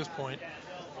 absolutely, at this point.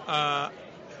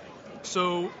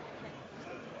 So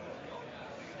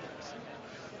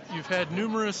you've had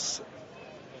numerous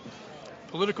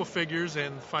political figures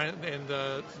and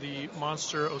the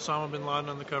monster Osama bin Laden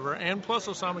on the cover, and plus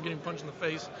Osama getting punched in the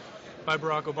face by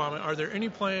Barack Obama. Are there any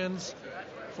plans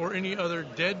for any other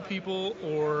dead people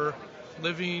or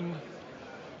living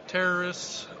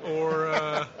terrorists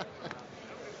or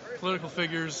political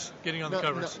figures getting on the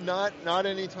covers? Not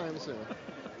anytime soon.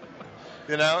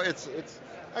 You know, it's.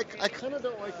 I kind of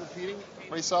don't like repeating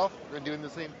myself and doing the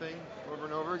same thing over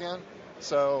and over again.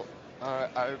 So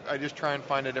I just try and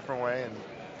find a different way and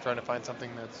trying to find something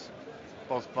that's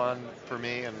both fun for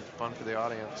me and fun for the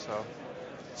audience.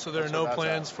 So there are no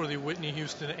plans for the Whitney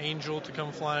Houston Angel to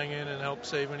come flying in and help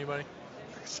save anybody?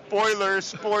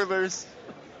 Spoilers.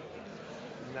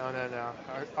 No.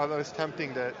 Although it's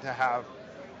tempting to have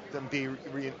them be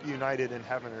reunited in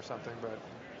heaven or something,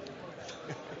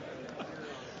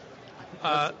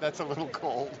 but that's a little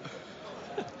cold.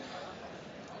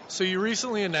 So you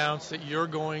recently announced that you're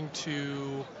going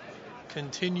to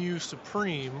continue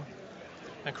Supreme,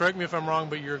 and correct me if I'm wrong,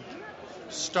 but you're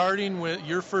starting with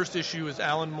your first issue is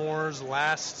Alan Moore's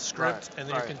last script, and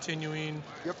then you're continuing.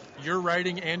 Yep. You're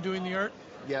writing and doing the art?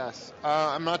 Yes.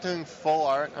 I'm not doing full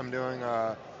art. I'm doing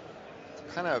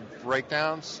kind of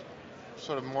breakdowns,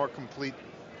 sort of more complete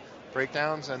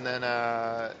breakdowns, and then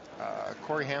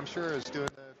Corey Hampshire is doing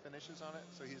the finishes on it,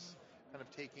 so he's kind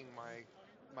of taking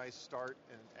my start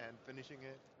and finishing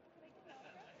it.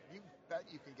 You bet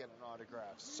you can get an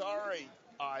autograph. Sorry,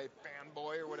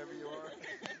 Fanboy or whatever you are.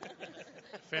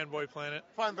 Fanboy Planet.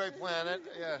 Fanboy Planet,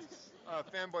 yes.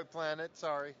 Fanboy Planet,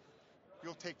 sorry.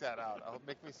 You'll take that out. It'll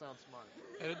make me sound smart.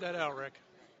 Edit that out, Rick.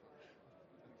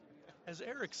 As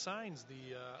Eric signs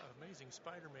the amazing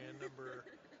Spider-Man number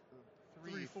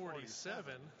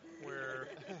 347, where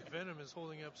Venom is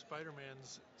holding up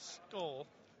Spider-Man's skull,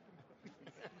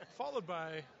 followed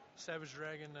by Savage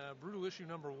Dragon Brutal Issue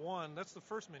number 1. That's the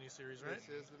first miniseries, right? This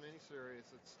is the miniseries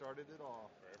that started it all.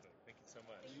 Perfect. Thank you so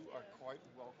much. You are quite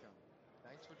welcome.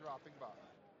 Thanks for dropping by.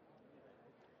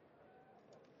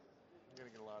 I'm going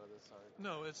to get a lot of this, sorry.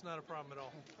 No, it's not a problem at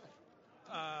all.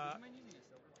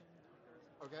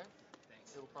 Okay.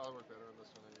 Thanks. It'll probably work better on this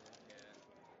one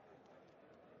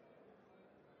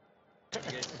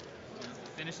anyway.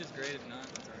 The finish is great. If not,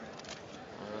 that's all right.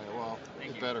 All right, well,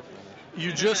 it better finish.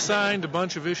 You just signed a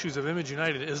bunch of issues of Image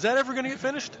United. Is that ever going to get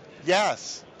finished?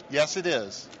 Yes. Yes, it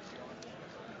is.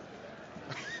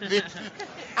 Oh,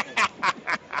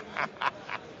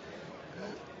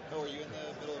 are you in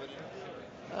the middle of an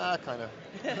interview? Kind of.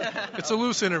 It's a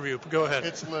loose interview. Go ahead.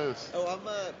 It's loose. Oh, I'm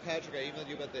Patrick. I emailed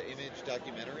you about the Image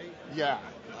documentary. Yeah.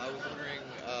 I was wondering,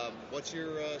 what's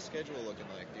your schedule looking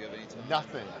like? Do you have any time?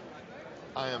 Nothing.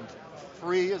 I am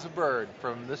free as a bird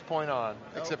from this point on,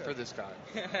 except for this guy.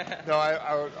 No,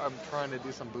 I'm trying to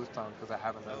do some booth time because I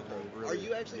haven't done it really. Are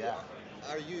you actually? Yeah.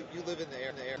 Are you live in the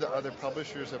air? The other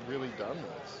publishers have really done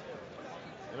this.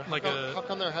 You know, Like how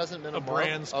come there hasn't been a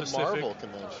brand-specific Marvel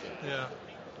convention? Yeah.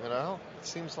 You know, it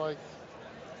seems like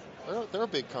they're a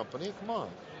big company. Come on,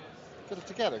 get it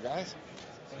together, guys.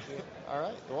 Thank you. All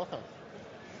right, you're welcome.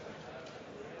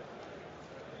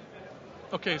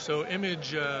 Okay, so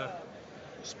Image,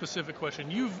 specific question.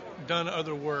 You've done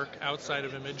other work outside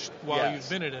of Image while you've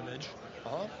been at Image.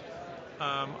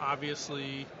 Uh-huh.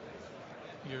 Obviously,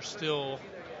 you're still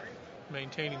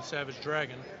maintaining Savage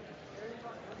Dragon.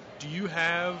 Do you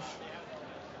have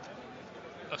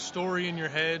a story in your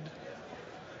head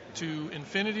to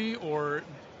Infinity, or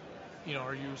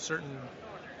are you a certain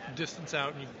distance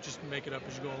out and you just make it up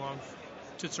as you go along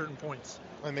to certain points?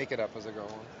 I make it up as I go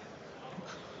along.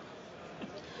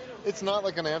 It's not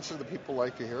like an answer that people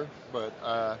like to hear, but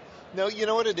no, you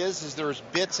know what it is there's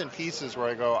bits and pieces where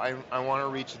I go, I want to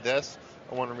reach this,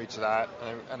 I want to reach that,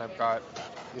 and I've got,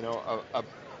 a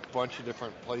bunch of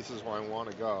different places where I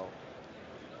want to go.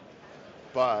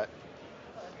 But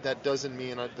that doesn't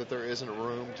mean that there isn't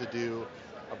room to do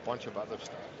a bunch of other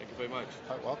stuff. Thank you very much.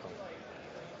 Quite welcome.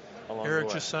 Eric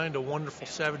just signed a wonderful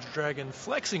Savage Dragon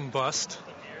flexing bust.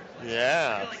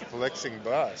 Yeah, flexing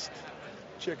bust.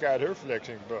 Check out her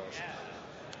flexing bust.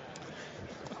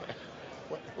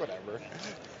 Whatever.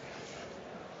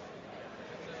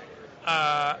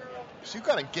 So you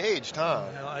got engaged, huh?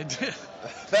 Well, I did.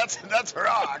 That's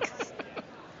rock.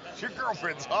 Your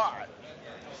girlfriend's hot.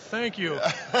 Thank you.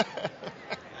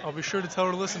 I'll be sure to tell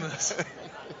her to listen to this.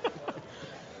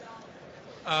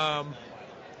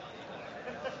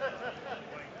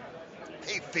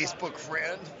 Hey, Facebook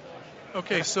friend.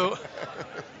 Okay, so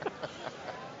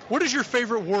what is your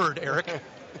favorite word, Eric?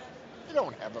 I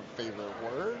don't have a favorite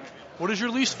word. What is your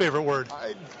least favorite word?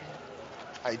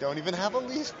 I don't even have a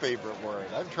least favorite word.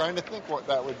 I'm trying to think what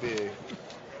that would be.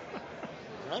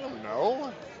 I don't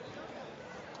know.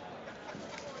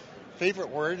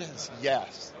 Favorite word is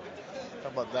yes. How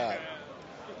about that?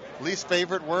 Least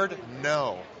favorite word?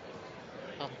 No.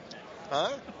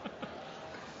 Huh?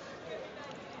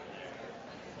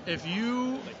 If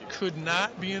you could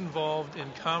not be involved in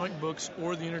comic books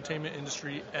or the entertainment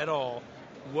industry at all,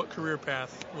 what career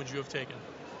path would you have taken?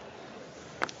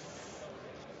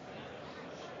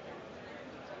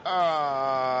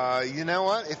 You know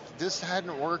what? If this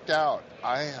hadn't worked out,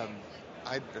 I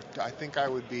think I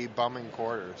would be bumming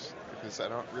quarters because I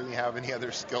don't really have any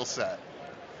other skill set.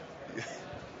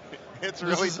 It's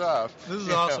really tough. This is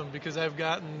awesome because I've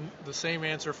gotten the same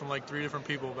answer from like 3 different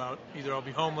people about either I'll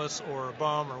be homeless or a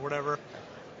bum or whatever.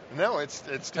 No,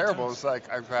 it's terrible. It's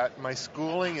like I've got my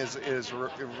schooling is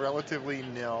relatively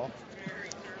nil,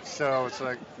 so it's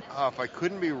like if I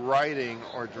couldn't be writing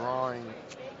or drawing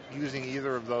using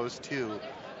either of those two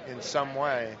in some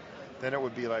way, then it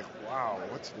would be like, wow,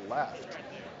 what's left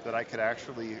that I could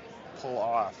actually pull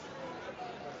off?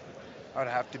 I'd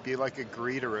have to be like a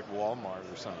greeter at Walmart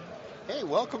or something. Hey,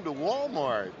 welcome to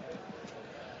Walmart.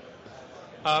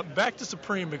 Back to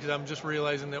Supreme because I'm just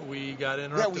realizing that we got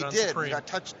interrupted on Supreme. We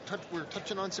got we were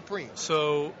touching on Supreme.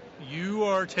 So you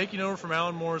are taking over from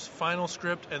Alan Moore's final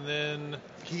script, and then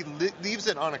he leaves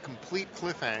it on a complete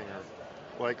cliffhanger,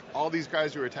 like all these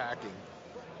guys are attacking,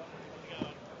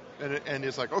 and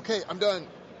it's like, okay, I'm done,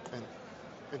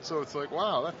 and so it's like,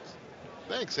 wow,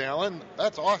 thanks, Alan,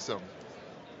 that's awesome.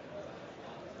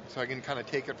 So I can kind of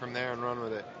take it from there and run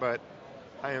with it, but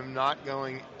I am not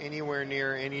going anywhere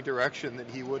near any direction that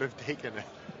he would have taken it.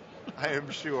 I am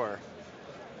sure.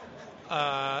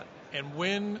 And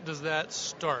when does that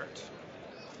start?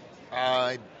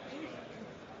 I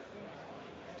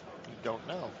don't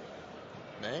know.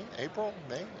 May? April?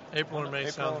 May? April or May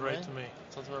sounds right to me.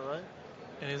 Sounds about right.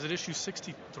 And is it issue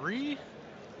 63?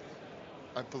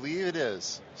 I believe it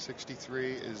is.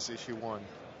 63 is issue 1.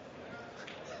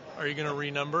 Are you going to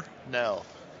renumber? No.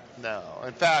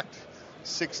 In fact,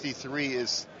 63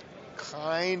 is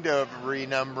kind of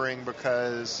renumbering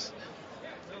because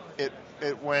it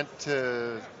went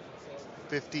to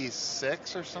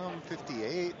 56 or something,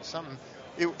 58, something.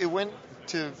 It went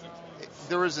to.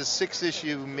 There was a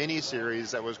 6-issue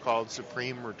miniseries that was called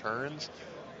Supreme Returns,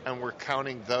 and we're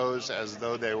counting those as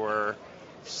though they were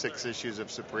 6 issues of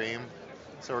Supreme.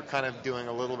 So we're kind of doing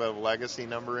a little bit of legacy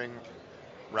numbering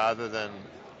rather than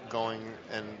going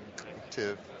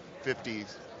to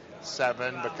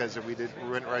 57, because if we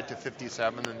went right to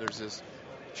 57, then there's this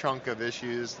chunk of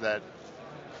issues that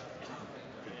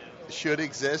should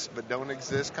exist but don't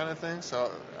exist kind of thing. So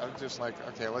I'm just like,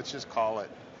 okay, let's just call it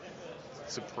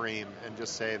Supreme and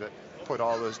just say that, put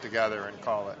all those together and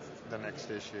call it the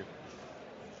next issue.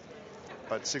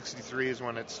 But 63 is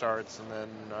when it starts, and then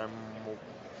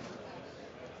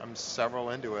I'm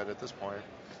several into it at this point.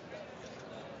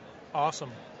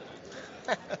 Awesome.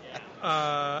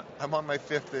 I'm on my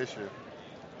 5th issue,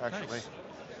 actually.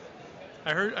 Nice.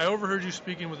 I overheard you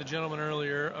speaking with a gentleman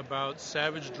earlier about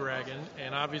Savage Dragon,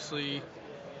 and obviously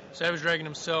Savage Dragon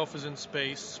himself is in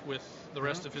space with the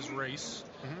rest of his race,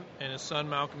 and his son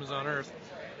Malcolm is on Earth.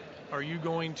 Are you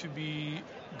going to be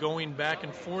going back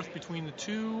and forth between the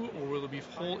two, or will there be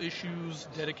whole issues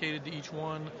dedicated to each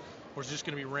one, or is it just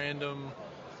going to be random?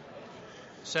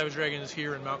 Savage Dragon is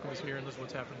here and Malcolm is here, and this is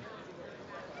what's happening.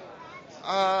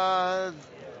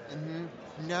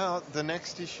 No, the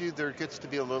next issue there gets to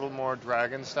be a little more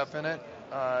dragon stuff in it.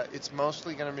 It's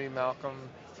mostly going to be Malcolm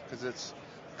because it's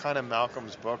kind of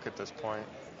Malcolm's book at this point.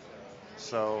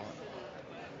 So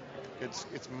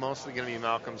it's mostly going to be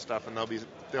Malcolm stuff, and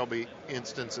there'll be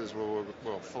instances where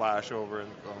we'll flash over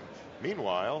and go,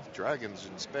 meanwhile, dragons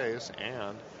in space,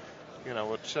 and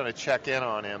we'll try to check in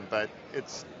on him. But I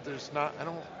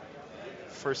don't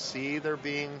foresee there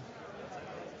being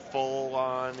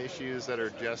full-on issues that are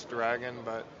just dragon,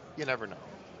 but you never know.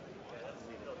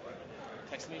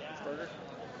 Text me, Burger.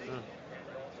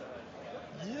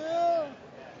 Yeah.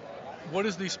 What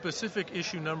is the specific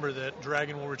issue number that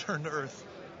Dragon will return to Earth?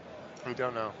 We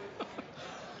don't know.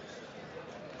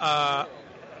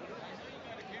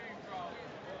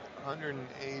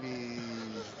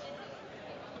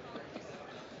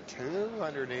 182,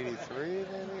 183, maybe.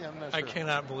 I'm not sure. I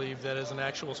cannot believe that is an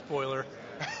actual spoiler.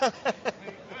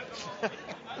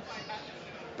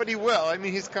 But he will. I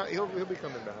mean, he'll be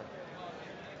coming back.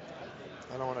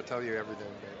 I don't want to tell you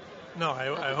everything. But... No,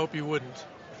 I hope you wouldn't.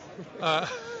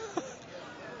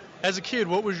 As a kid,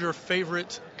 what was your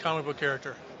favorite comic book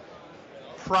character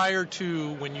prior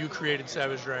to when you created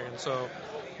Savage Dragon? So,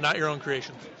 not your own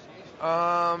creations.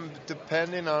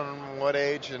 Depending on what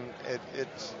age, and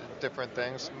it's different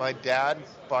things. My dad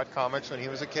bought comics when he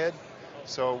was a kid,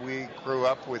 So we grew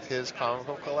up with his comic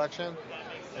book collection,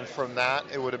 and from that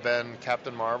it would have been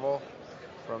Captain Marvel,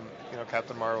 from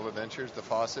Captain Marvel Adventures, the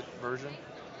Fawcett version,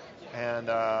 and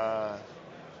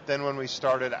then when we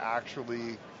started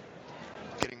actually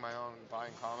getting my own,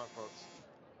 buying comic books,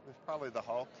 it was probably the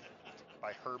Hulk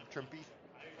by Herb Trimpe,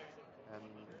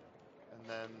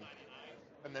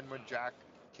 and then when Jack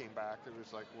came back, it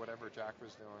was like whatever Jack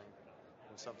was doing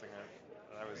was something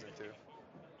that I was into.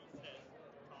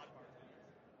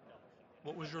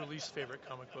 What was your least favorite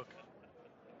comic book?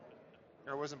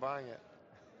 I wasn't buying it.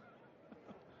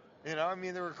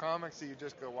 There were comics that you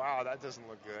just go, wow, that doesn't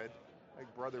look good.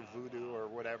 Like Brother Voodoo or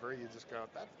whatever, you just go,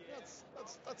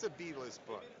 that's a B-list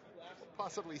book.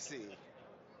 Possibly C.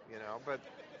 But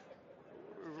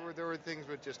there were things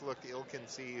that just looked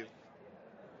ill-conceived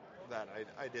that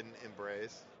I didn't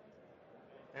embrace.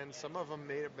 And some of them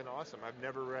may have been awesome. I've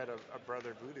never read a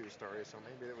Brother Voodoo story, so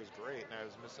maybe it was great and I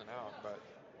was missing out, but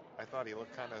I thought he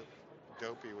looked kind of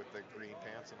dopey with the green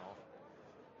pants and all.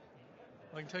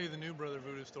 I can tell you the new Brother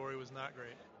Voodoo story was not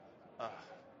great.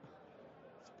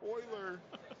 Spoiler!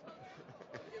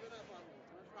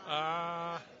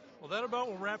 Well, that about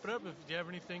will wrap it up. If you have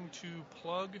anything to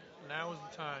plug, now is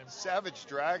the time. Savage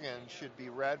Dragon should be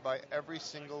read by every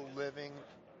single living,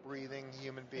 breathing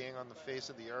human being on the face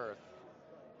of the earth.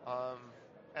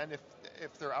 And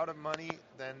if they're out of money,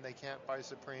 then they can't buy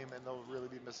Supreme, and they'll really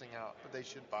be missing out. But they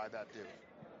should buy that too.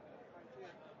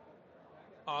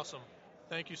 Awesome.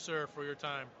 Thank you, sir, for your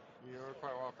time. You're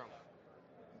quite welcome.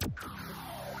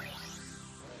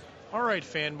 All right,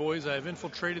 fanboys, I've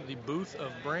infiltrated the booth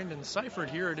of Brandon Seifert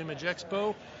here at Image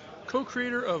Expo,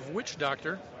 co-creator of Witch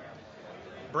Doctor.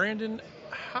 Brandon,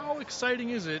 how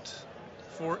exciting is it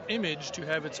for Image to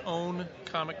have its own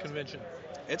comic convention?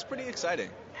 It's pretty exciting.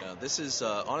 This is,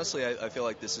 honestly, I feel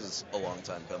like this is a long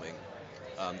time coming.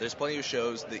 There's plenty of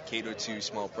shows that cater to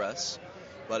small press,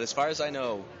 but as far as I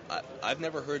know, I've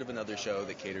never heard of another show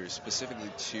that caters specifically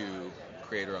to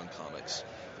creator-owned comics.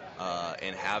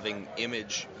 And having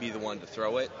Image be the one to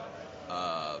throw it,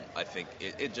 I think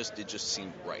it just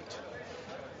seemed right.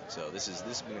 So this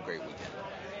has been a great weekend.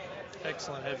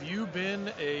 Excellent. Have you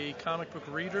been a comic book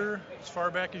reader as far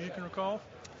back as you can recall?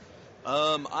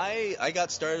 I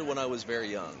got started when I was very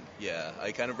young. Yeah,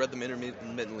 I kind of read them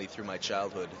intermittently through my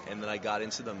childhood, and then I got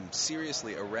into them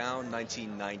seriously around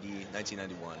 1990,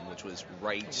 1991, which was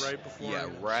right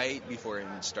before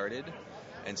it started.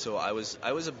 And so I was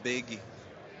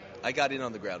I got in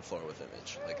on the ground floor with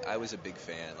Image. Like, I was a big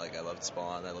fan. Like, I loved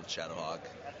Spawn, I loved Shadowhawk.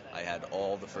 I had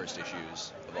all the first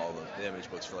issues of all the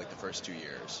Image books for like the first 2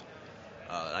 years.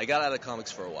 I got out of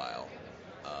comics for a while.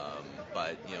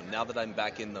 But, now that I'm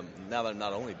back in them, now that I'm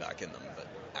not only back in them, but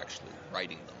actually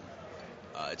writing them,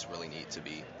 it's really neat to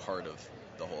be part of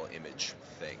the whole Image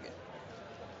thing.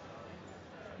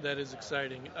 That is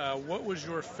exciting. What was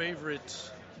your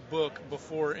favorite book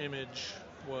before Image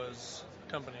was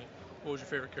company? What was your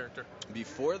favorite character?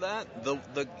 Before that, the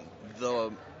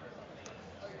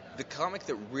comic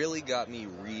that really got me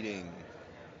reading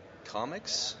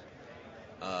comics,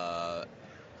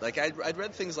 like I'd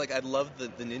read things like I'd loved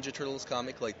the Ninja Turtles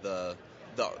comic, like the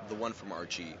one from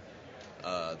Archie,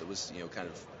 that was kind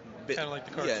of like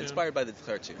the cartoon. Yeah, inspired by the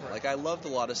cartoon. Right. Like I loved a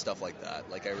lot of stuff like that.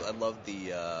 Like I loved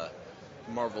the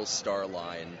Marvel Star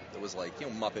line that was like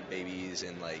Muppet Babies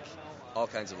and like all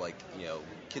kinds of like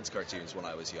kids cartoons when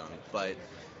I was young. But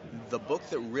the book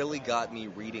that really got me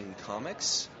reading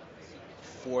comics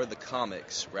for the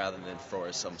comics rather than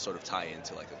for some sort of tie-in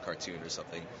to like a cartoon or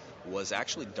something was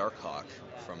actually Darkhawk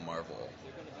from Marvel.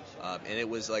 And it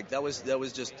was like that was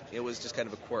just kind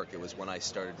of a quirk. It was when I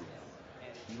started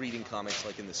reading comics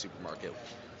like in the supermarket.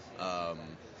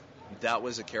 That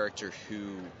was a character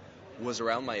who was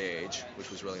around my age, which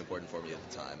was really important for me at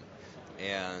the time,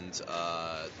 and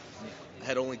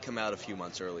had only come out a few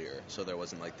months earlier, so there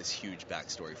wasn't like this huge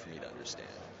backstory for me to understand.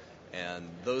 And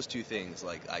those two things,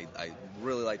 like I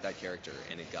really liked that character,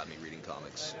 and it got me reading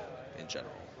comics in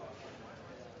general.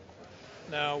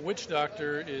 Now, Witch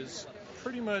Doctor is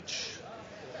pretty much,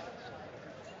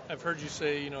 I've heard you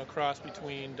say, a cross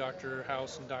between Dr.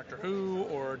 House and Doctor Who,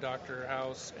 or Dr.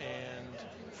 House and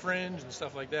Fringe and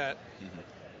stuff like that.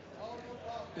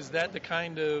 Mm-hmm. Is that the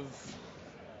kind of,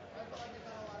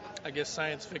 I guess,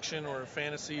 science fiction or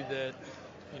fantasy that,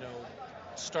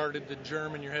 started the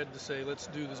germ in your head to say, let's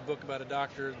do this book about a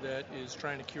doctor that is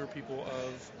trying to cure people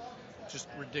of just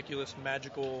ridiculous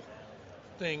magical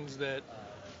things that,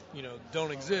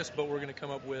 don't exist, but we're going to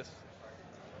come up with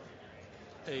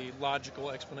a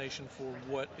logical explanation for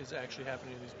what is actually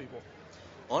happening to these people?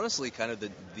 Honestly, kind of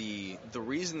the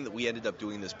reason that we ended up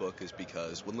doing this book is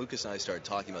because when Lucas and I started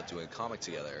talking about doing a comic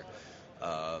together,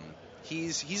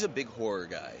 He's a big horror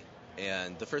guy,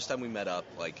 and the first time we met up,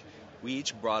 like, we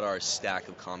each brought our stack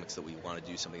of comics that we want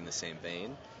to do something in the same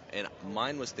vein, and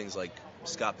mine was things like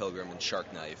Scott Pilgrim and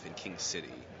Shark Knife and King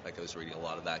City. Like, I was reading a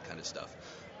lot of that kind of stuff.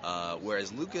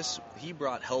 Whereas Lucas, he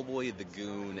brought Hellboy, The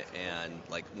Goon, and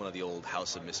like one of the old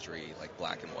House of Mystery, like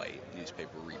black and white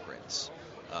newspaper reprints.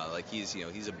 Like he's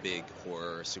a big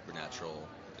horror, supernatural,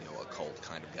 occult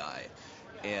kind of guy.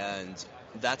 And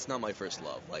that's not my first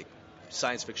love. Like,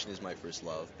 science fiction is my first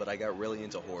love, but I got really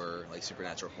into horror, like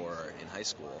supernatural horror, in high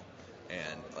school,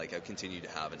 and like I've continued to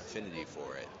have an affinity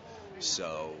for it.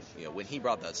 So, when he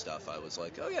brought that stuff, I was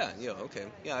like, oh yeah, okay,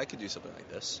 yeah, I could do something like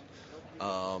this.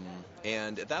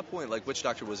 And at that point, like, Witch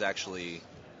Doctor was actually,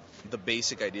 the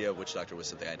basic idea of Witch Doctor was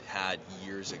something I'd had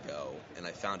years ago, and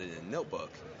I found it in a notebook.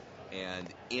 And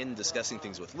in discussing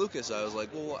things with Lucas, I was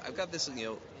like, well, I've got this,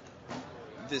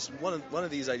 this one of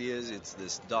these ideas. It's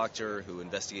this doctor who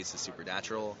investigates the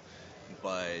supernatural,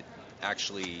 but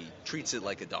actually treats it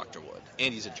like a doctor would,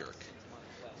 and he's a jerk.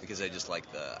 Because I just like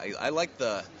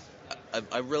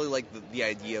I really like the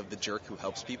idea of the jerk who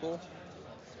helps people.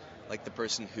 Like the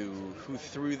person who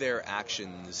through their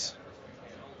actions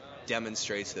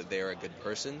demonstrates that they are a good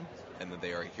person and that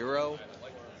they are a hero,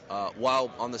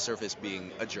 while on the surface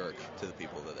being a jerk to the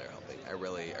people that they're helping. I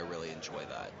really enjoy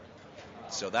that.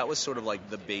 So that was sort of like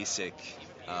the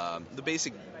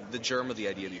germ of the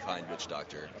idea behind Witch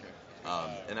Doctor.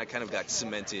 And that kind of got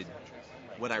cemented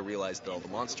when I realized that all the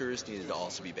monsters needed to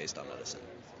also be based on medicine.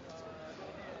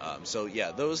 So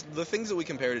yeah, the things that we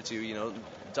compared it to,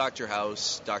 Doctor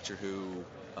House, Doctor Who,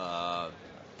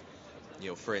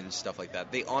 Fringe, stuff like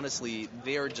that. They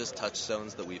are just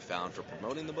touchstones that we found for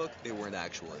promoting the book. They weren't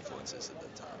actual influences at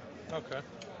that time. Okay.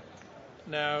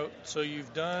 Now, so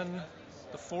you've done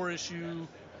the 4-issue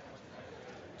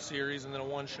series and then a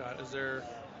one-shot. Is there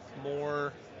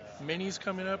more minis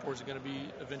coming up, or is it going to be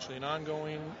eventually an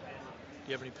ongoing? Do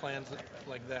you have any plans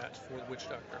like that for the Witch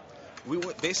Doctor? We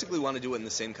basically want to do it in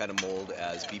the same kind of mold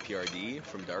as BPRD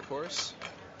from Dark Horse,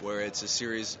 where it's a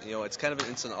series,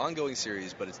 it's an ongoing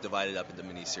series, but it's divided up into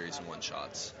mini-series and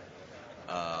one-shots.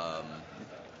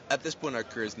 At this point in our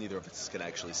careers, neither of us can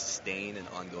actually sustain an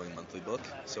ongoing monthly book,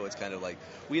 so it's kind of like,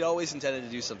 we'd always intended to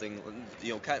do something,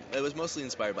 it was mostly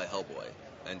inspired by Hellboy,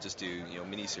 and just do,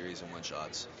 mini-series and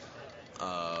one-shots.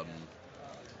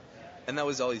 And that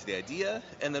was always the idea,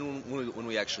 and then when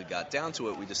we actually got down to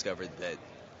it, we discovered that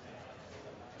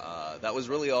that was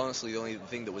really honestly the only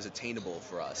thing that was attainable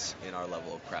for us in our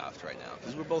level of craft right now,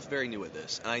 because we're both very new at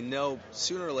this, and I know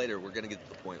sooner or later we're going to get to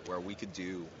the point where we could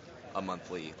do a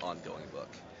monthly ongoing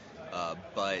book,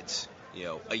 but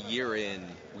a year in,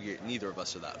 neither of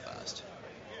us are that fast.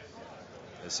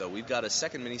 And so we've got a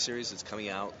second miniseries that's coming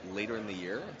out later in the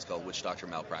year. It's called Witch Doctor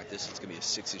Malpractice. It's going to be a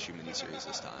 6-issue miniseries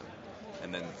this time.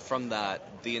 And then from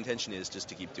that, the intention is just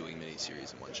to keep doing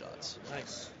miniseries and one-shots.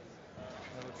 Nice. I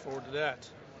look forward to that.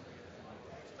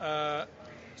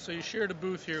 So you shared a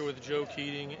booth here with Joe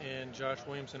Keating and Josh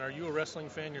Williamson. Are you a wrestling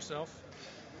fan yourself?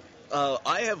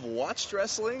 I have watched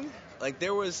wrestling. Like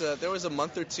there was a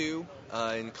month or two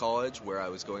in college where I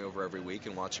was going over every week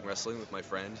and watching wrestling with my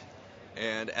friend.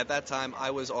 And at that time,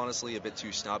 I was honestly a bit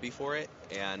too snobby for it,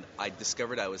 and I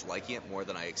discovered I was liking it more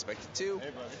than I expected to.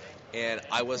 Hey, buddy. And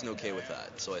I wasn't okay with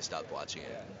that, so I stopped watching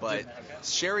it. But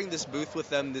sharing this booth with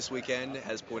them this weekend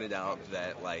has pointed out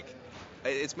that, like,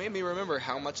 it's made me remember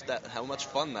how much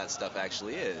fun that stuff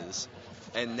actually is.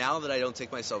 And now that I don't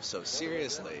take myself so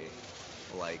seriously,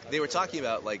 like, they were talking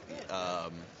about, like,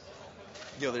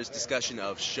 there's discussion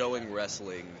of showing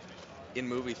wrestling in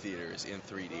movie theaters in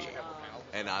 3D.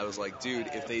 And I was like, dude,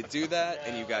 if they do that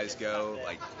and you guys go,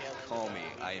 like, call me.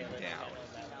 I am down.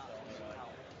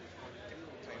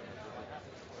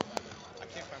 I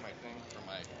can't find my thing for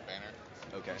my banner.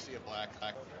 Okay. I see a black.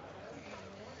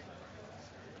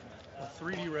 Well,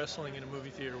 3D wrestling in a movie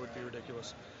theater would be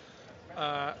ridiculous.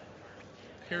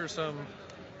 Here are some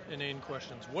inane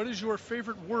questions. What is your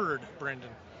favorite word,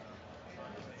 Brendan?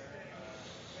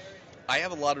 I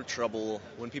have a lot of trouble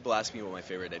when people ask me what my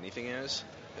favorite anything is.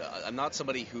 I'm not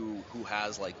somebody who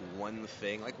has, like, one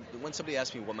thing. Like, when somebody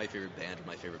asks me what my favorite band or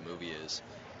my favorite movie is,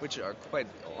 which are quite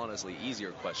honestly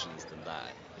easier questions than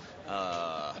that,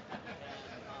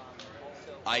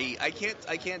 I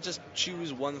can't just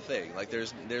choose one thing. Like,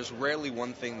 there's rarely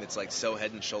one thing that's, like, so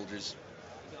head and shoulders,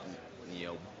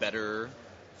 better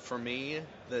for me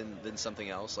than something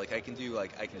else. Like, I can do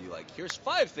here's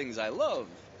 5 things I love.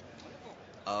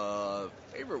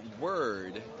 Favorite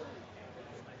word,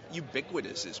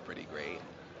 ubiquitous is pretty great.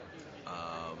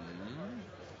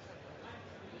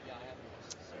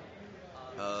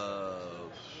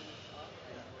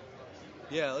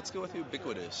 Yeah, let's go with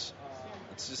ubiquitous.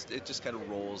 It just kind of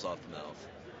rolls off the mouth.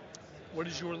 What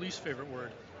is your least favorite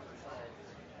word?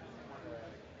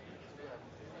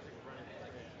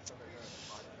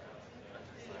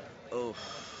 Oh,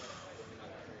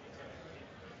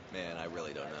 man, I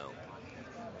really don't know.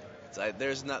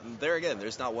 There's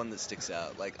not one that sticks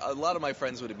out. Like, a lot of my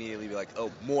friends would immediately be like,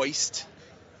 "Oh, moist,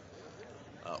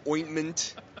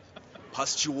 ointment,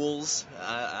 pustules."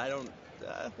 I don't,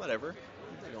 whatever.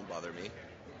 They don't bother me.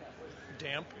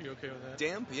 Damp? You okay with that?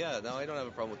 Damp? Yeah, no, I don't have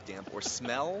a problem with damp. Or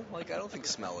smell? Like, I don't think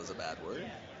smell is a bad word.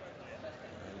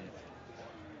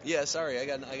 Yeah, sorry, I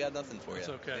got nothing for you. It's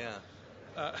okay.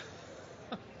 Yeah.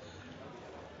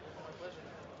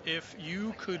 If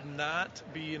you could not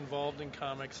be involved in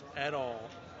comics at all,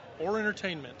 or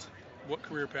entertainment, what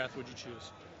career path would you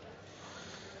choose?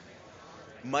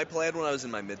 My plan when I was in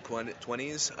my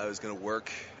mid-20s, I was going to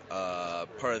work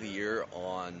part of the year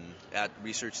at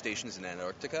research stations in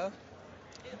Antarctica,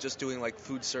 just doing like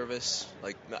food service.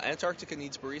 Like, Antarctica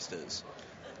needs baristas,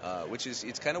 which is,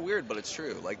 it's kind of weird, but it's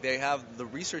true. Like, the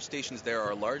research stations there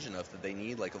are large enough that they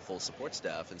need like a full support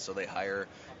staff, and so they hire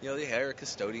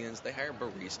custodians, they hire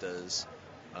baristas.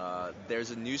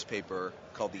 There's a newspaper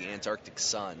called the Antarctic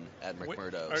Sun at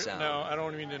McMurdo Sound. No, I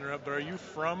don't mean to interrupt, but are you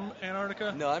from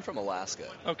Antarctica? No, I'm from Alaska.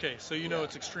 Okay, so you know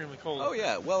it's extremely cold. Oh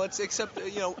yeah, well it's except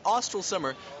austral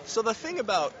summer. So the thing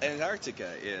about Antarctica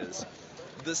is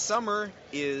the summer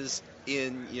is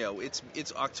in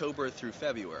it's October through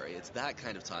February. It's that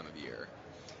kind of time of year.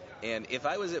 And if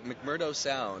I was at McMurdo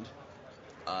Sound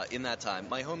in that time,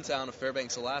 my hometown of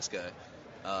Fairbanks, Alaska,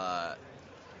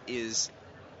 is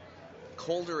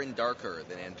colder and darker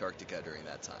than Antarctica during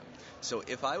that time. So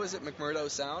if I was at McMurdo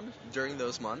Sound during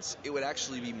those months, it would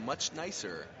actually be much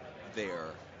nicer there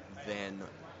than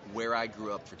where I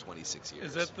grew up for 26 years.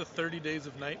 Is that the 30 Days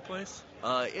of Night place?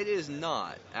 It is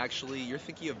not. Actually, you're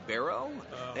thinking of Barrow,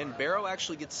 and Barrow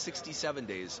actually gets 67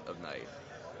 days of night.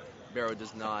 Barrow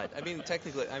does not. I mean,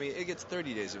 technically, it gets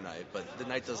 30 days of night, but the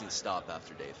night doesn't stop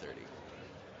after day 30.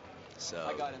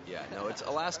 So, yeah, no, it's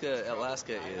Alaska.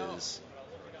 Alaska is...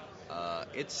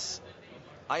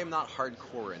 I am not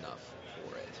hardcore enough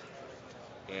for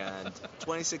it. And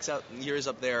 26 years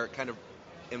up there kind of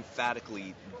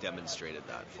emphatically demonstrated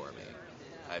that for me.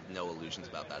 I have no illusions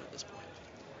about that at this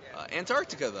point.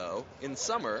 Antarctica, though, in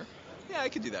summer, yeah, I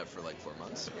could do that for like 4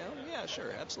 months. Yeah, sure,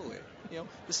 absolutely.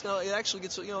 The snow, it actually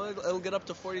gets, it'll get up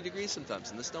to 40 degrees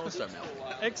sometimes, and the snow will start melting.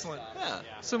 Excellent. Yeah.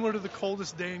 Similar to the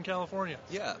coldest day in California.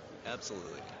 Yeah,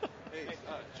 absolutely.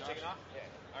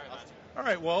 All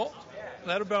right, well,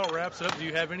 that about wraps up. Do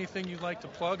you have anything you'd like to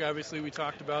plug? Obviously, we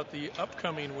talked about the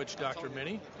upcoming Witch Doctor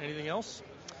mini. Anything else?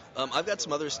 I've got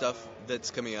some other stuff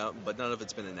that's coming out, but none of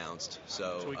it's been announced.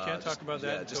 So we can't talk about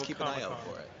that until just keep an eye Comic-Con. out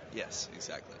for it. Yes,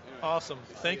 exactly. Awesome.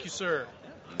 Thank you, sir.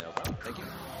 No problem. Thank you.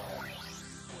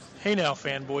 Hey now,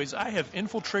 fanboys. I have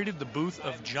infiltrated the booth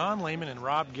of John Layman and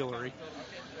Rob Guillory,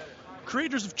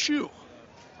 creators of Chew.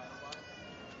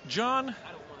 John,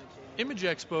 Image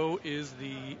Expo is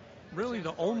really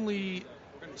the only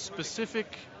specific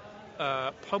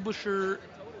publisher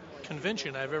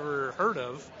convention I've ever heard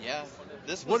of. Yeah.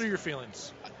 What are your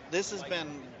feelings? This has been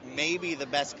maybe the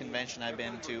best convention I've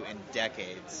been to in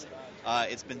decades.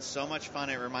 It's been so much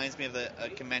fun. It reminds me of the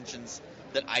conventions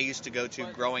that I used to go to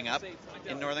growing up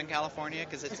in Northern California,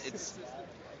 because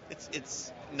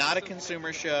it's not a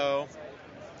consumer show.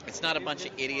 It's not a bunch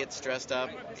of idiots dressed up.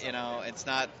 It's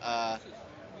not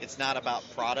about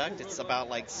product. It's about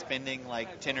like spending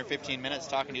like 10 or 15 minutes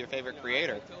talking to your favorite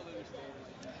creator.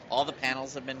 All the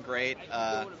panels have been great.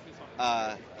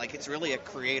 It's really a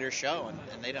creator show,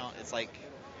 and they don't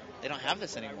have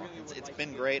this anymore. It's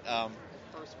been great.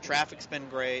 Traffic's been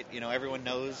great. Everyone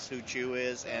knows who Chew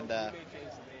is, and I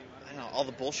don't know, all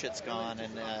the bullshit's gone,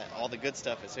 and all the good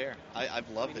stuff is here. I've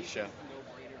loved this show.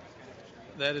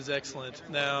 That is excellent.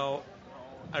 Now,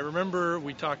 I remember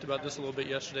we talked about this a little bit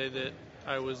yesterday, that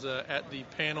I was at the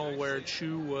panel where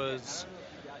Chew was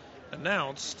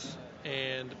announced,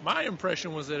 and my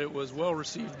impression was that it was well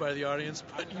received by the audience,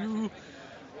 but you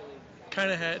kind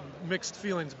of had mixed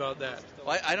feelings about that.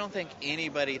 Well, I don't think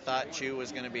anybody thought Chew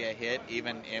was going to be a hit,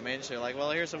 even Image. They're like, well,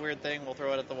 here's a weird thing, we'll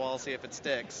throw it at the wall, see if it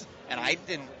sticks. And I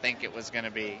didn't think it was going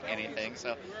to be anything.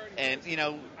 So, and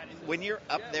when you're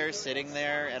up there sitting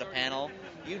there at a panel,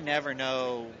 you never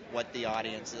know what the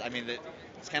audience is. I mean,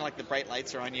 it's kind of like the bright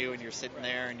lights are on you, and you're sitting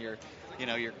there, and you're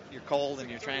cold, and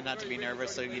you're trying not to be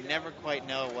nervous, so you never quite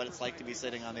know what it's like to be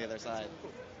sitting on the other side.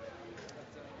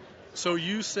 So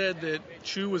you said that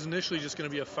Chew was initially just going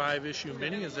to be a 5-issue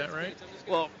mini, is that right?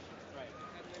 Well,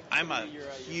 I'm a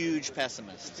huge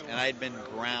pessimist, and I'd been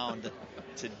ground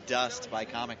to dust by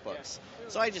comic books.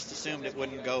 So I just assumed it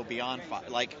wouldn't go beyond 5.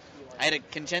 Like, I had a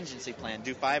contingency plan,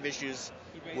 do 5 issues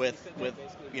with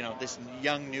this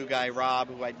young new guy, Rob,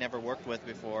 who I'd never worked with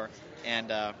before,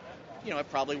 and, it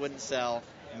probably wouldn't sell.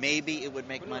 Maybe it would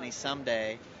make money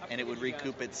someday, and it would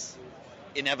recoup its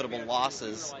inevitable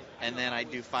losses, and then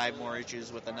I'd do 5 more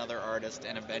issues with another artist,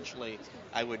 and eventually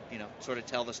I would, sort of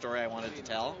tell the story I wanted to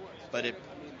tell. But it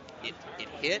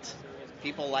hit,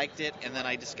 people liked it, and then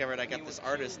I discovered I got this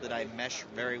artist that I mesh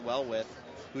very well with,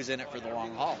 who's in it for the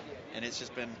long haul, and it's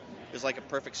like a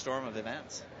perfect storm of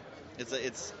events.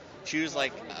 It's choose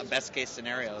like a best case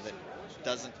scenario that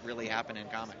doesn't really happen in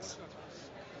comics.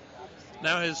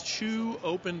 Now, has Chew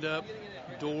opened up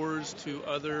doors to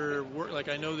other work? Like,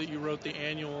 I know that you wrote the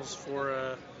annuals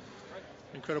for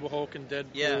Incredible Hulk and Deadpool.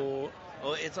 Yeah.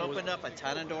 Well, it's opened up a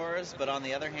ton of doors, but on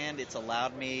the other hand, it's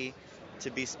allowed me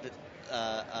to be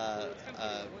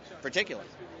particular.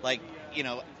 Like,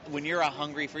 when you're a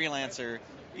hungry freelancer,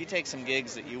 you take some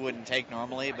gigs that you wouldn't take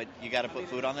normally, but you got to put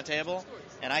food on the table,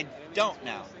 and I don't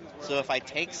now. So if I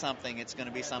take something, it's going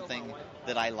to be something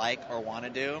that I like or want to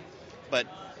do. But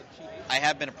I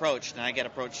have been approached, and I get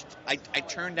approached. I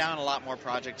turn down a lot more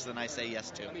projects than I say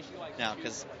yes to now,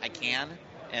 because I can,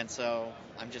 and so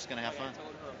I'm just going to have fun.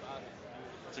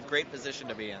 It's a great position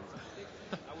to be in.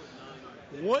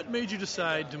 What made you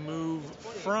decide to move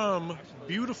from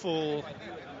beautiful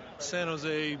San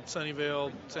Jose,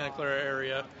 Sunnyvale, Santa Clara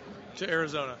area to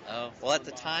Arizona? Oh, well, at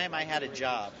the time I had a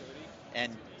job,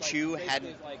 and Chew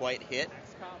hadn't quite hit,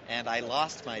 and I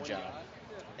lost my job.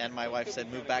 And my wife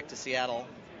said, move back to Seattle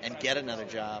and get another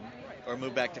job, or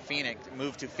move to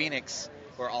Phoenix,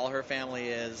 where all her family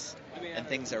is, and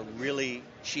things are really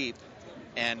cheap,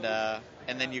 and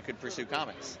then you could pursue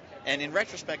comics. And in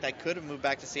retrospect, I could have moved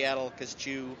back to Seattle because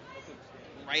Chew,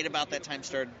 right about that time,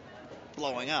 started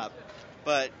blowing up.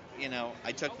 But,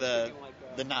 I took the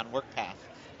non-work path,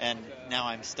 and now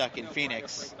I'm stuck in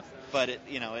Phoenix. But,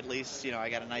 at least, I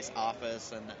got a nice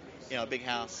office and, a big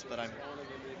house, but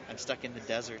I'm stuck in the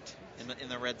desert, in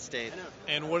the red state.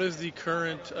 And what is the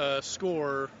current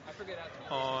score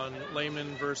on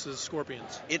Layman versus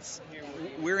Scorpions?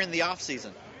 We're in the off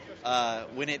season.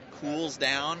 When it cools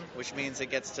down, which means it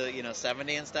gets to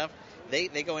 70 and stuff,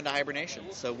 they go into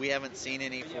hibernation. So we haven't seen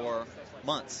any for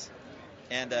months,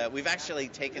 and we've actually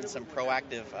taken some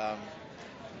proactive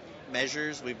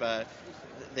measures.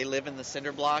 They live in the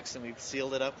cinder blocks, and we've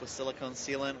sealed it up with silicone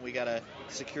sealant. We got a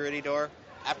security door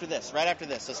right after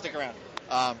this. So stick around.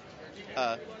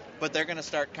 But they're going to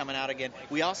start coming out again.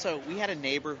 We had a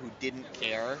neighbor who didn't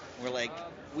care. We're like,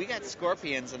 we got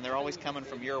scorpions, and they're always coming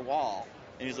from your wall.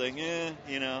 And he's like,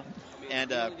 and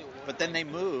but then they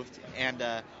moved, and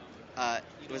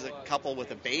it was a couple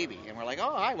with a baby, and we're like,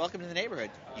 oh, hi, welcome to the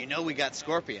neighborhood. We got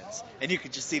scorpions, and you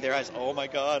could just see their eyes. Oh my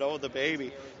God, oh the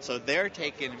baby. So they're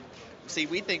taking. See,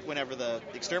 we think whenever the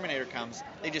exterminator comes,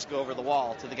 they just go over the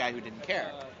wall to the guy who didn't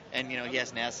care, and he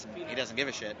has nests, and he doesn't give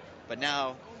a shit. But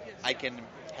now I can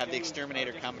have the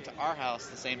exterminator come to our house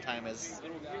the same time as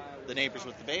the neighbors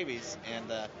with the babies,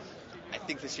 and I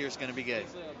think this year's going to be good.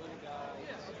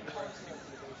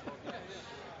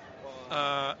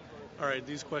 All right,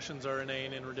 these questions are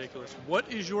inane and ridiculous.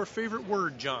 What is your favorite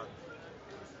word, John?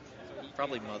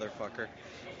 Probably motherfucker.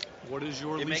 What is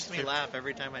your least favorite? It makes me laugh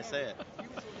every time I say it.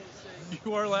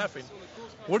 You are laughing.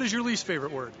 What is your least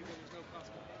favorite word?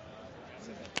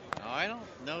 Oh, I don't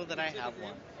know that I have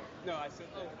one. No, I said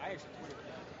I actually.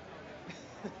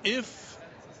 If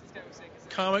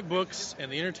comic books and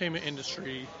the entertainment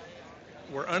industry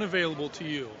were unavailable to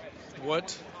you,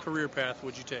 what career path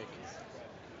would you take?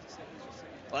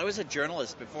 Well, I was a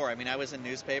journalist before. I mean, I was in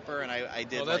newspaper, and I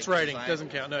did. Well, that's like, writing. Design. Doesn't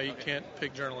count. No, you can't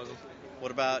pick journalism.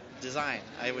 What about design?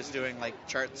 I was doing like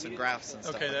charts and graphs and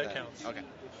stuff. Okay, like that counts. Okay.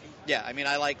 Yeah, I mean,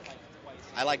 I like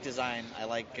design. I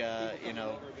like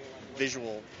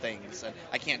visual things. And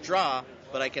I can't draw,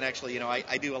 but I can actually,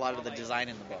 I do a lot of the design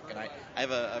in the book, and I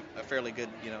have a fairly good,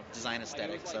 design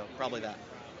aesthetic. So probably that.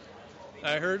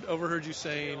 I overheard you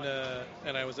saying,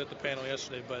 and I was at the panel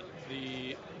yesterday, but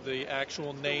the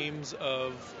actual names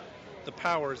of the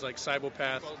powers like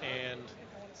Cybopath and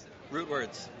root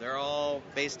words. They're all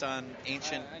based on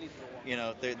ancient,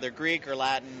 they're Greek or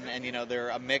Latin, and they're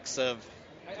a mix of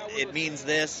it means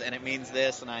this and it means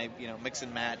this, and I mix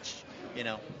and match,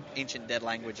 ancient dead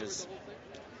languages.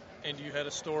 And you had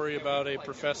a story about a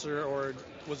professor, or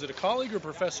was it a colleague or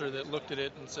professor that looked at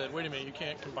it and said, wait a minute, you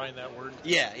can't combine that word?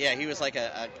 Yeah, he was like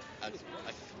a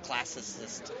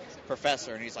classicist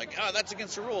professor, and he's like, oh, that's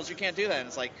against the rules, you can't do that. And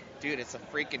it's like, dude, it's a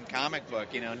freaking comic book,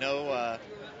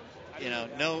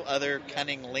 no other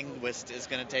cunning linguist is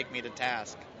going to take me to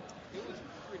task.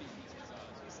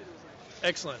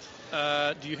 Excellent.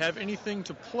 Do you have anything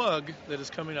to plug that is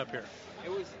coming up here?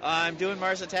 I'm doing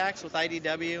Mars Attacks with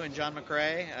IDW and John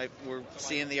McRae. We're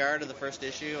seeing the art of the first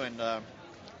issue, and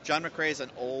John McRae is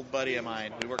an old buddy of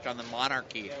mine. We worked on the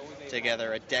Monarchy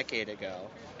together a decade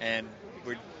ago, and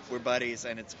we're buddies,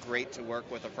 and it's great to work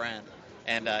with a friend.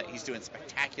 And he's doing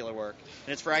spectacular work.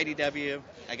 And it's for IDW.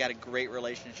 I got a great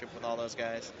relationship with all those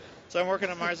guys. So I'm working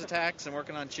on Mars Attacks and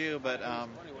working on Chew, but,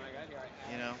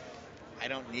 I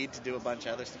don't need to do a bunch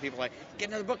of other stuff. People are like, get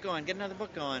another book going.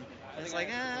 And it's like,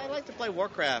 I like to play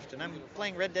Warcraft, and I'm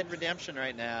playing Red Dead Redemption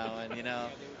right now, and,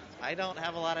 I don't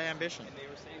have a lot of ambition.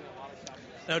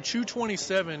 Now, Chew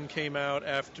 27 came out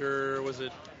after, was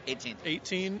it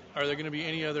 18? Are there going to be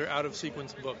any other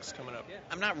out-of-sequence books coming up?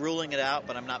 I'm not ruling it out,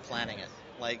 but I'm not planning it.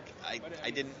 Like,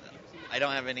 I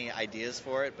don't have any ideas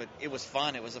for it, but it was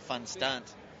fun. It was a fun stunt.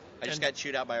 I just got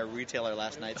chewed out by a retailer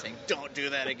last night saying, don't do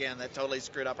that again. That totally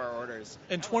screwed up our orders.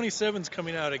 And 27's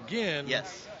coming out again.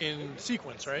 Yes. In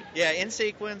sequence, right? Yeah, in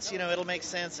sequence, it'll make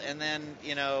sense. And then,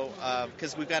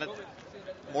 because we've got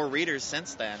more readers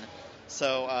since then.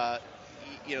 So,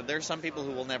 there's some people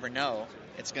who will never know.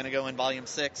 It's going to go in volume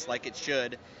 6 like it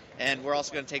should. And we're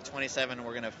also going to take 27 and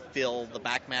we're going to fill the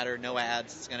back matter, no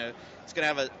ads. It's going to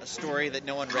have a story that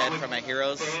no one read from a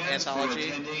Heroes anthology.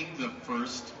 Attending the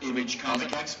first Image Comic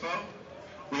Expo.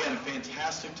 We had a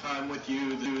fantastic time with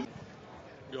you.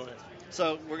 Go ahead.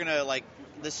 So we're going to,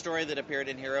 this story that appeared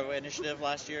in Hero Initiative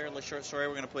last year, the short story,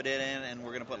 we're going to put it in, and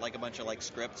we're going to put a bunch of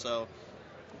script. So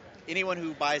anyone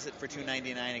who buys it for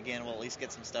 $2.99 again will at least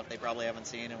get some stuff they probably haven't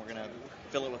seen, and we're going to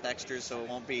fill it with extras so it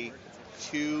won't be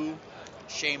too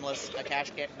shameless a cash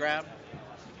grab.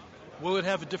 Will it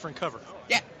have a different cover?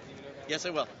 Yeah. Yes,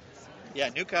 it will. Yeah,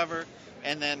 new cover.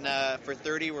 And then for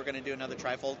 30, we're going to do another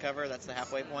trifold cover. That's the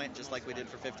halfway point, just like we did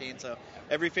for 15. So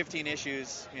every 15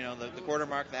 issues, the quarter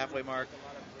mark, the halfway mark,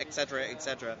 et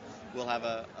cetera, we'll have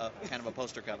a kind of a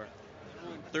poster cover.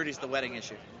 30's the wedding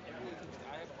issue.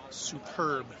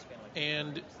 Superb.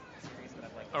 And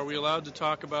are we allowed to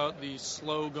talk about the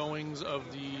slow goings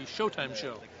of the Showtime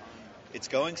show? It's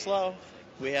going slow.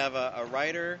 We have a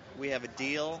writer, we have a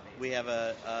deal, we have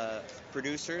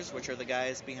producers, which are the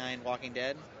guys behind Walking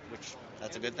Dead, which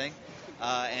that's a good thing.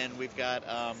 And we've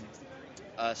got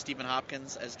Stephen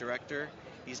Hopkins as director.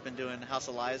 He's been doing House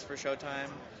of Lies for Showtime,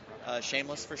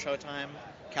 Shameless for Showtime,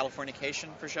 Californication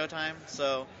for Showtime.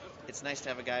 So it's nice to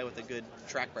have a guy with a good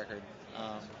track record,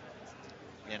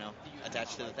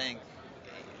 attached to the thing.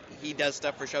 He does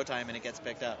stuff for Showtime and it gets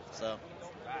picked up. So,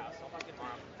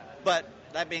 but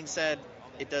that being said,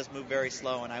 it does move very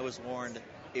slow, and I was warned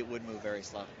it would move very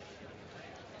slow.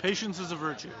 Patience is a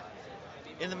virtue.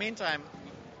 In the meantime,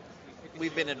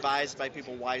 we've been advised by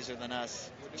people wiser than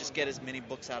us, just get as many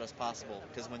books out as possible,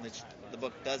 because when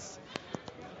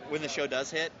the show does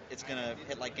hit, it's going to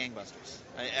hit like gangbusters.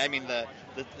 I mean the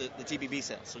TPB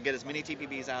sales. So get as many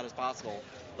TPBs out as possible,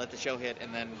 let the show hit,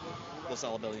 and then we'll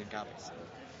sell 1 billion copies.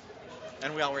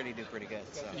 And we already do pretty good.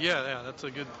 So. Yeah, that's a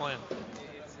good plan.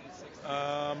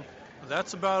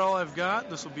 That's about all I've got.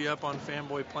 This will be up on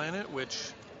Fanboy Planet, which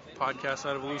podcasts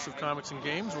out of Elusive Comics and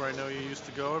Games, where I know you used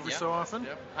to go every so often.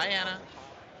 Yep. Hi, Anna.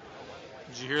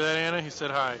 Did you hear that, Anna? He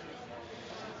said hi.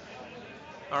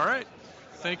 All right.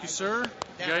 Thank you, sir.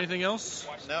 You got anything else?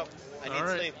 Nope. I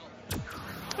need sleep.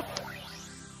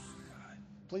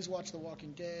 Please watch The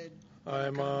Walking Dead.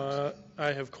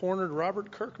 I have cornered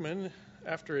Robert Kirkman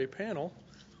after a panel.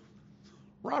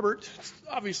 Robert,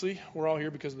 obviously, we're all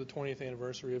here because of the 20th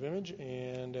anniversary of Image,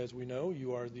 and as we know,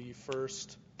 you are the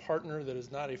first partner that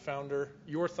is not a founder.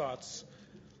 Your thoughts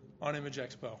on Image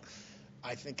Expo?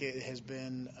 I think it has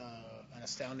been an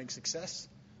astounding success.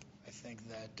 I think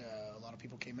that a lot of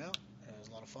people came out. It was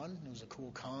a lot of fun. It was a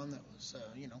cool con that was,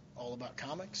 all about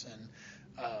comics, and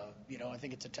I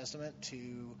think it's a testament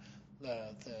to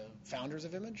the founders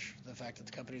of Image, the fact that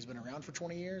the company's been around for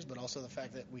 20 years, but also the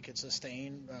fact that we could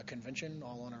sustain a convention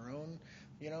all on our own,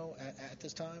 at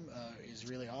this time is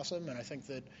really awesome. And I think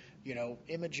that,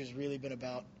 Image has really been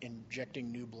about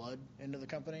injecting new blood into the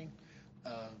company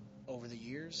over the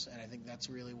years, and I think that's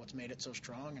really what's made it so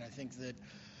strong. And I think that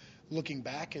looking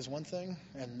back is one thing,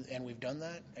 and we've done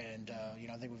that, and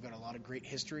I think we've got a lot of great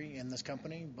history in this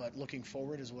company, but looking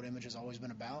forward is what Image has always been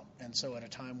about. And so at a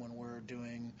time when we're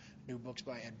doing new books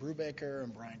by Ed Brubaker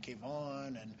and Brian K.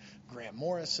 Vaughan and Grant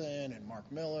Morrison and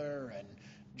Mark Miller and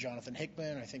Jonathan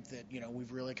Hickman, I think that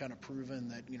we've really kind of proven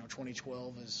that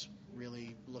 2012 is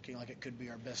really looking like it could be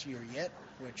our best year yet,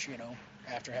 which,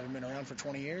 after having been around for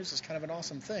 20 years is kind of an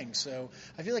awesome thing. So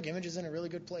I feel like Image is in a really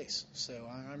good place. So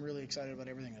I'm really excited about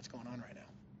everything that's going on right now.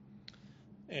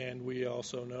 And we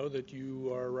also know that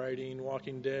you are writing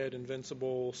Walking Dead,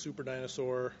 Invincible, Super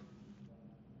Dinosaur.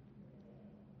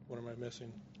 What am I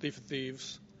missing? Thief of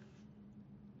Thieves.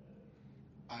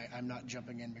 I'm not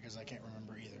jumping in because I can't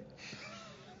remember either.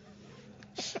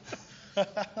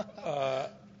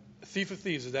 Thief of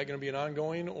Thieves, is that going to be an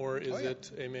ongoing, or is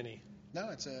it a mini? No,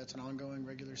 it's an ongoing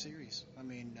regular series. I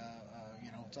mean,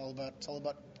 it's all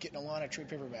about getting a lot of trade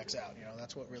paperbacks out.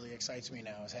 That's what really excites me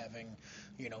now, is having,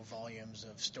 volumes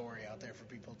of story out there for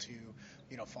people to,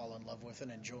 fall in love with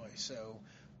and enjoy. So,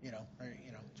 it's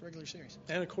a regular series.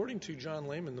 And according to John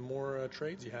Lehman, the more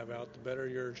trades you have out, the better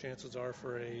your chances are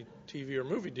for a TV or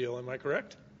movie deal. Am I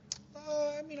correct?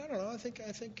 I don't know. I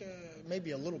think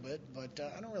maybe a little bit, but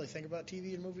I don't really think about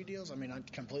TV and movie deals. I mean, I'm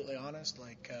completely honest.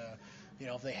 Like,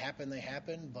 if they happen, they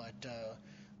happen. But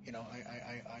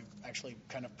I actually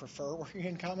kind of prefer working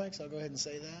in comics. I'll go ahead and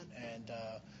say that. And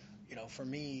for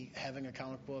me, having a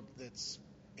comic book that's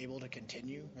able to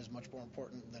continue is much more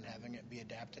important than having it be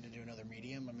adapted into another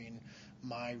medium. I mean,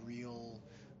 my real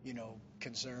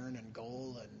concern and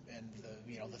goal and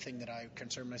the thing that I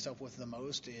concern myself with the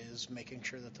most is making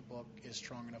sure that the book is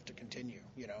strong enough to continue.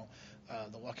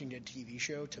 The Walking Dead TV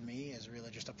show to me is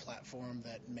really just a platform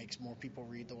that makes more people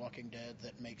read The Walking Dead,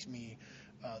 that makes me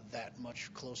that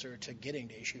much closer to getting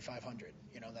to issue 500.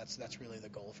 That's really the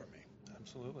goal for me.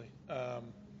 Absolutely.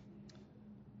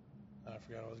 I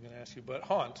forgot what I was going to ask you, but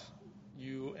Haunt,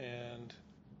 you and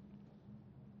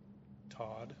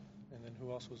Todd, and then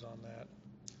who else was on that?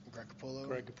 Greg Capullo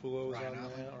was on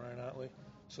that, Ryan Otley.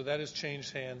 So that has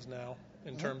changed hands now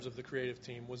in terms of the creative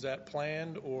team. Was that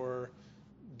planned, or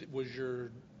was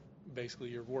your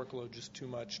workload just too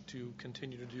much to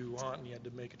continue to do Haunt, and you had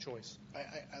to make a choice?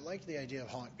 I liked the idea of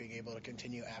Haunt being able to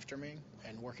continue after me,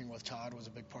 and working with Todd was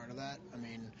a big part of that. I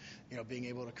mean, being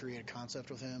able to create a concept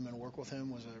with him and work with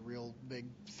him was a real big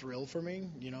thrill for me,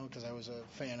 because I was a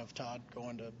fan of Todd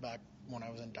going to back when I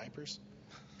was in diapers.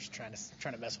 Just trying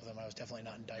to mess with him. I was definitely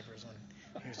not in diapers when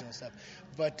he was doing stuff.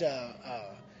 But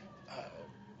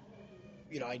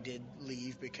I did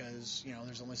leave because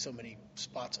there's only so many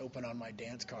spots open on my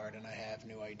dance card, and I have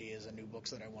new ideas and new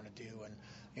books that I want to do.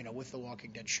 And with the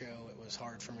Walking Dead show, it was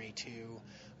hard for me to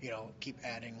keep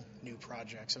adding new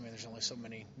projects. I mean, there's only so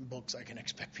many books I can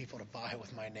expect people to buy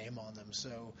with my name on them.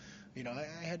 So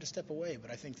I had to step away.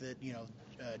 But I think that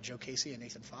Joe Casey and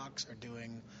Nathan Fox are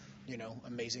doing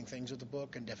amazing things with the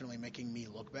book, and definitely making me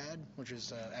look bad, which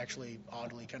is actually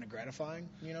oddly kind of gratifying.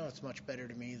 It's much better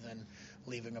to me than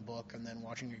leaving a book and then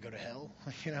watching it go to hell.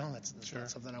 That's sure.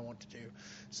 Not something I want to do.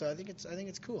 So I think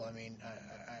it's cool. I mean,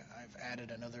 I've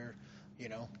added another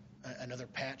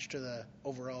patch to the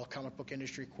overall comic book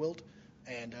industry quilt,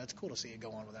 and it's cool to see it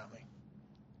go on without me.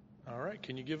 All right.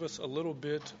 Can you give us a little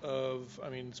bit of,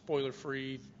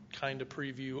 spoiler-free kind of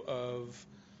preview of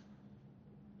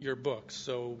your books?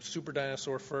 So Super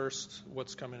Dinosaur first,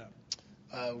 what's coming up?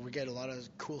 We get a lot of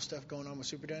cool stuff going on with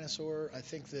Super Dinosaur. I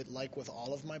think that, like with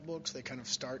all of my books, they kind of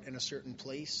start in a certain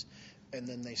place, and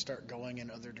then they start going in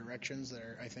other directions that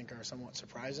I think are somewhat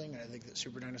surprising. And I think that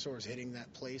Super Dinosaur is hitting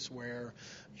that place where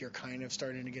you're kind of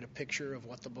starting to get a picture of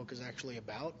what the book is actually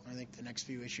about. I think the next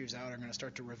few issues out are going to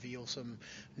start to reveal some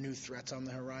new threats on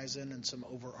the horizon and some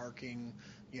overarching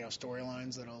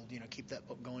storylines that'll keep that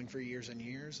book going for years and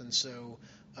years. And so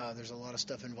there's a lot of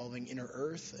stuff involving Inner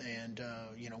Earth and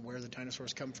where the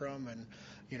dinosaurs come from, and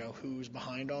who's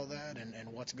behind all that,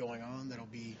 and what's going on that'll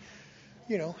be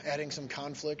adding some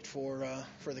conflict for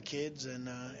the kids and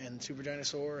Super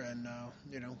Dinosaur, and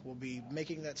we'll be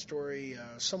making that story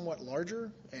somewhat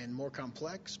larger and more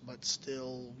complex, but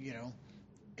still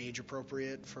age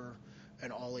appropriate for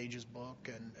an all ages book,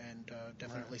 and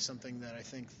definitely something that I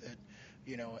think that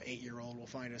an 8-year-old will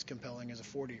find as compelling as a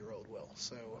 40-year-old will.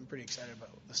 So I'm pretty excited about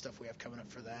the stuff we have coming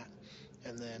up for that.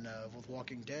 And then with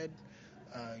Walking Dead,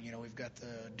 we've got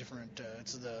the different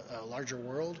it's the larger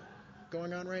world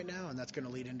going on right now, and that's going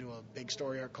to lead into a big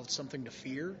story arc called Something to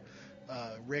Fear.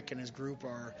 Rick and his group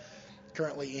are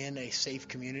currently in a safe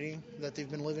community that they've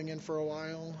been living in for a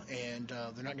while, and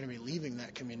they're not going to be leaving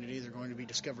that community. They're going to be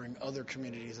discovering other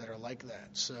communities that are like that.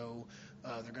 So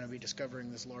they're going to be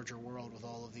discovering this larger world with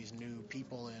all of these new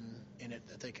people in it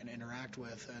that they can interact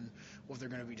with, and what they're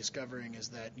going to be discovering is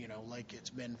that, like it's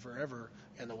been forever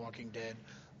in The Walking Dead,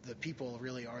 the people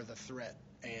really are the threat,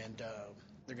 and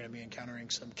They're going to be encountering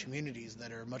some communities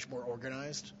that are much more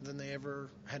organized than they ever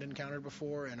had encountered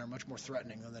before and are much more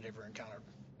threatening than they'd ever encountered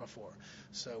before.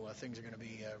 So things are going to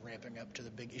be ramping up to the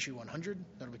big issue 100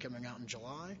 that'll be coming out in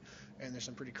July, and there's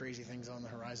some pretty crazy things on the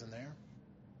horizon there.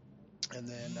 And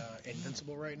then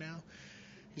Invincible right now,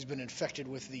 he's been infected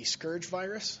with the Scourge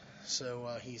virus, so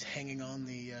he's hanging on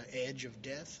the edge of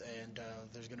death, and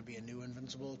there's going to be a new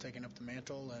Invincible taking up the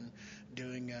mantle and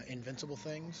doing invincible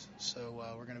things. So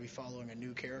we're going to be following a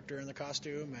new character in the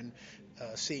costume and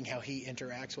seeing how he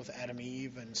interacts with Adam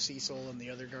Eve and Cecil and the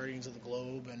other Guardians of the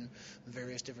Globe and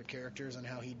various different characters and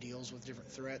how he deals with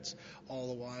different threats. All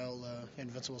the while,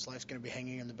 Invincible's life's going to be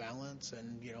hanging in the balance,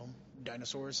 and,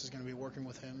 Dinosaurus is going to be working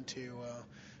with him to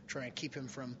try and keep him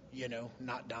from,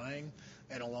 not dying.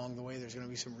 And along the way, there's going to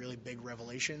be some really big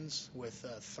revelations with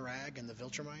Thrag and the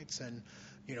Viltrumites and,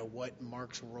 what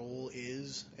Mark's role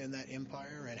is in that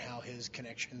empire and how his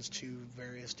connections to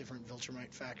various different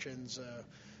Viltrumite factions,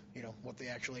 what they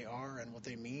actually are and what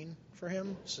they mean for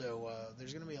him. So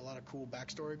there's going to be a lot of cool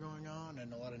backstory going on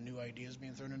and a lot of new ideas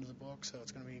being thrown into the book. So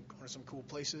it's going to be going to some cool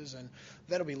places, and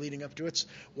that'll be leading up to its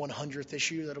 100th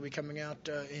issue that'll be coming out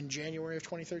in January of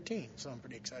 2013. So I'm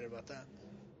pretty excited about that.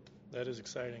 That is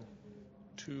exciting.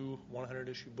 2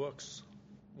 100-issue books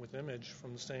with Image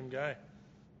from the same guy.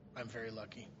 I'm very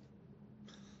lucky.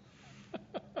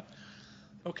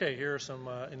 Okay, here are some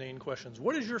inane questions.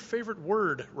 What is your favorite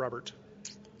word, Robert?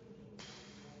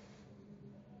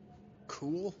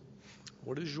 Cool.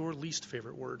 What is your least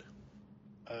favorite word?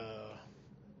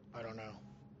 I don't know.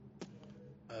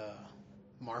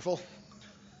 Marvel.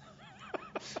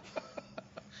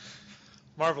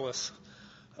 Marvelous.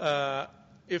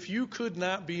 If you could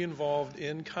not be involved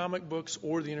in comic books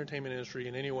or the entertainment industry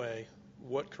in any way,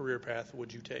 what career path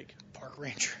would you take? Park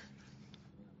ranger.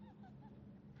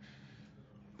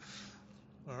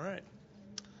 All right.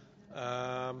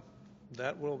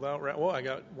 That will about wrap. Well, I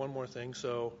got one more thing,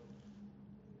 so...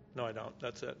 No, I don't.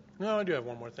 That's it. No, I do have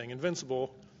one more thing.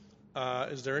 Invincible.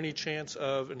 Is there any chance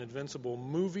of an Invincible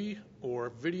movie or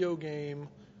video game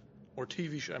or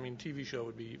TV show? I mean, TV show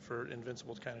would be, for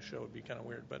Invincible's kind of show, would be kind of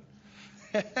weird, but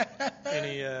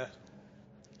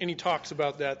any talks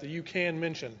about that you can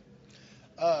mention?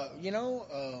 Not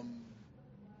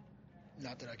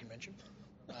that I can mention.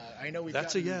 I know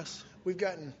That's a yes. We've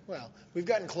gotten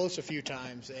close a few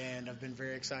times, and I've been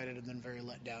very excited and then very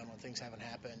let down when things haven't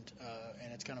happened,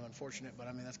 and it's kind of unfortunate, but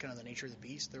I mean, that's kind of the nature of the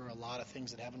beast. There were a lot of things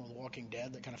that happened with Walking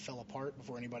Dead that kind of fell apart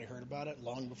before anybody heard about it,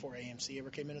 long before AMC ever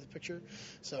came into the picture.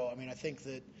 So, I mean, I think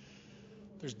that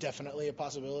there's definitely a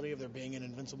possibility of there being an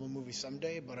Invincible movie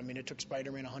someday, but I mean, it took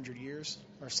Spider-Man 100 years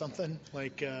or something,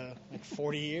 like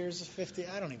 40 years, 50,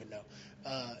 I don't even know.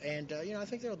 I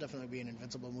think there'll definitely be an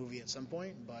Invincible movie at some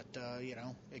point, but,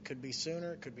 it could be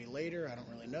sooner, it could be later, I don't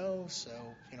really know, so,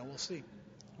 we'll see.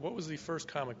 What was the first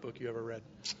comic book you ever read?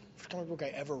 The first comic book I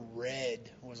ever read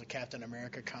was a Captain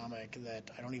America comic that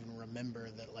I don't even remember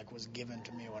that, was given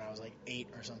to me when I was, 8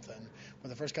 or something. But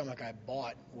the first comic I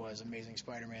bought was Amazing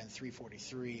Spider-Man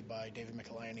 343 by David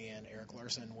Michelinie and Eric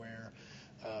Larson, where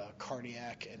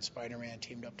Cardiac and Spider-Man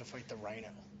teamed up to fight the Rhino.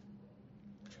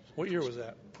 What year was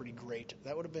that? Pretty great.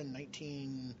 That would have been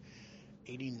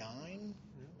 1989,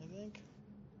 I think.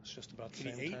 It's just about the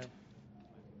 88? same time.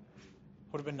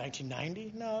 Would have been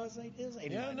 1990? No, it was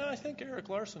 89. Yeah, no, I think Eric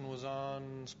Larson was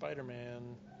on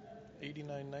Spider-Man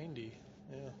 89-90.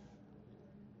 Yeah.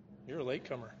 You're a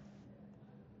latecomer.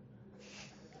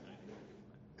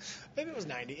 Maybe it was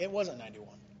 90. It wasn't 91.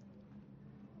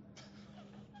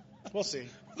 We'll see.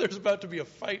 There's about to be a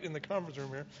fight in the conference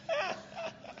room here.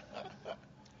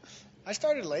 I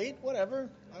started late, whatever.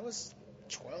 I was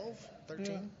 12,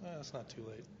 13. Yeah, that's not too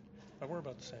late. We're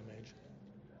about the same age.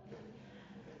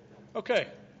 Okay.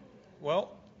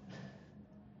 Well,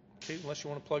 Kate, unless you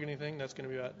want to plug anything, that's going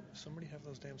to be about... Somebody have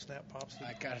those damn snap pops that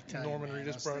I gotta tell Norman you, man,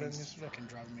 Reedus those brought in things yesterday? fucking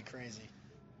driving me crazy.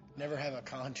 Never have a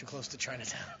con too close to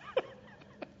Chinatown.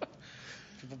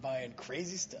 People buying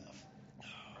crazy stuff.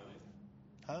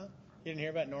 Huh? You didn't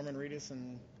hear about Norman Reedus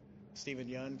and Stephen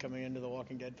Yun coming into the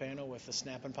Walking Dead panel with the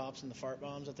snapping pops and the fart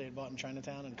bombs that they had bought in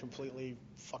Chinatown and completely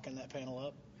fucking that panel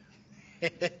up?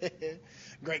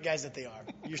 Great guys that they are.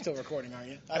 You're still recording, aren't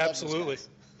you? Absolutely.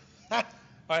 I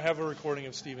have a recording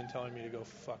of Steven telling me to go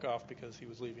fuck off because he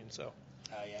was leaving, so.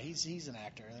 Yeah, he's an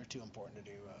actor. They're too important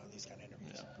to do these kind of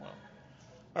interviews. Yeah, well.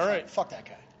 All right. Fuck that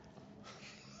guy.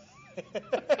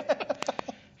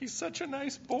 He's such a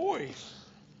nice boy.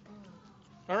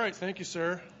 All right, thank you,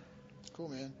 sir. Cool,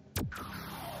 man.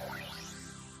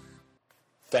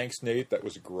 Thanks, Nate. That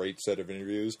was a great set of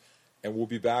interviews. And we'll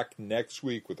be back next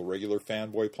week with the regular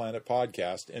Fanboy Planet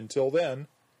podcast. Until then,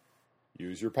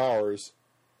 use your powers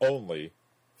only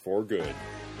for good.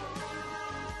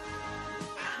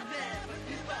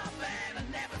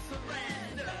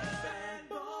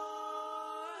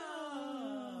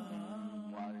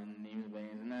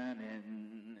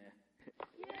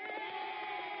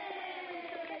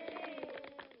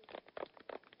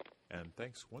 And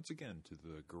thanks once again to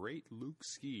the great Luke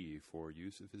Ski for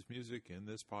use of his music in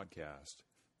this podcast.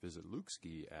 Visit Luke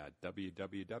Ski at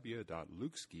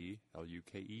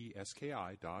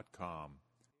www.lukeski.com.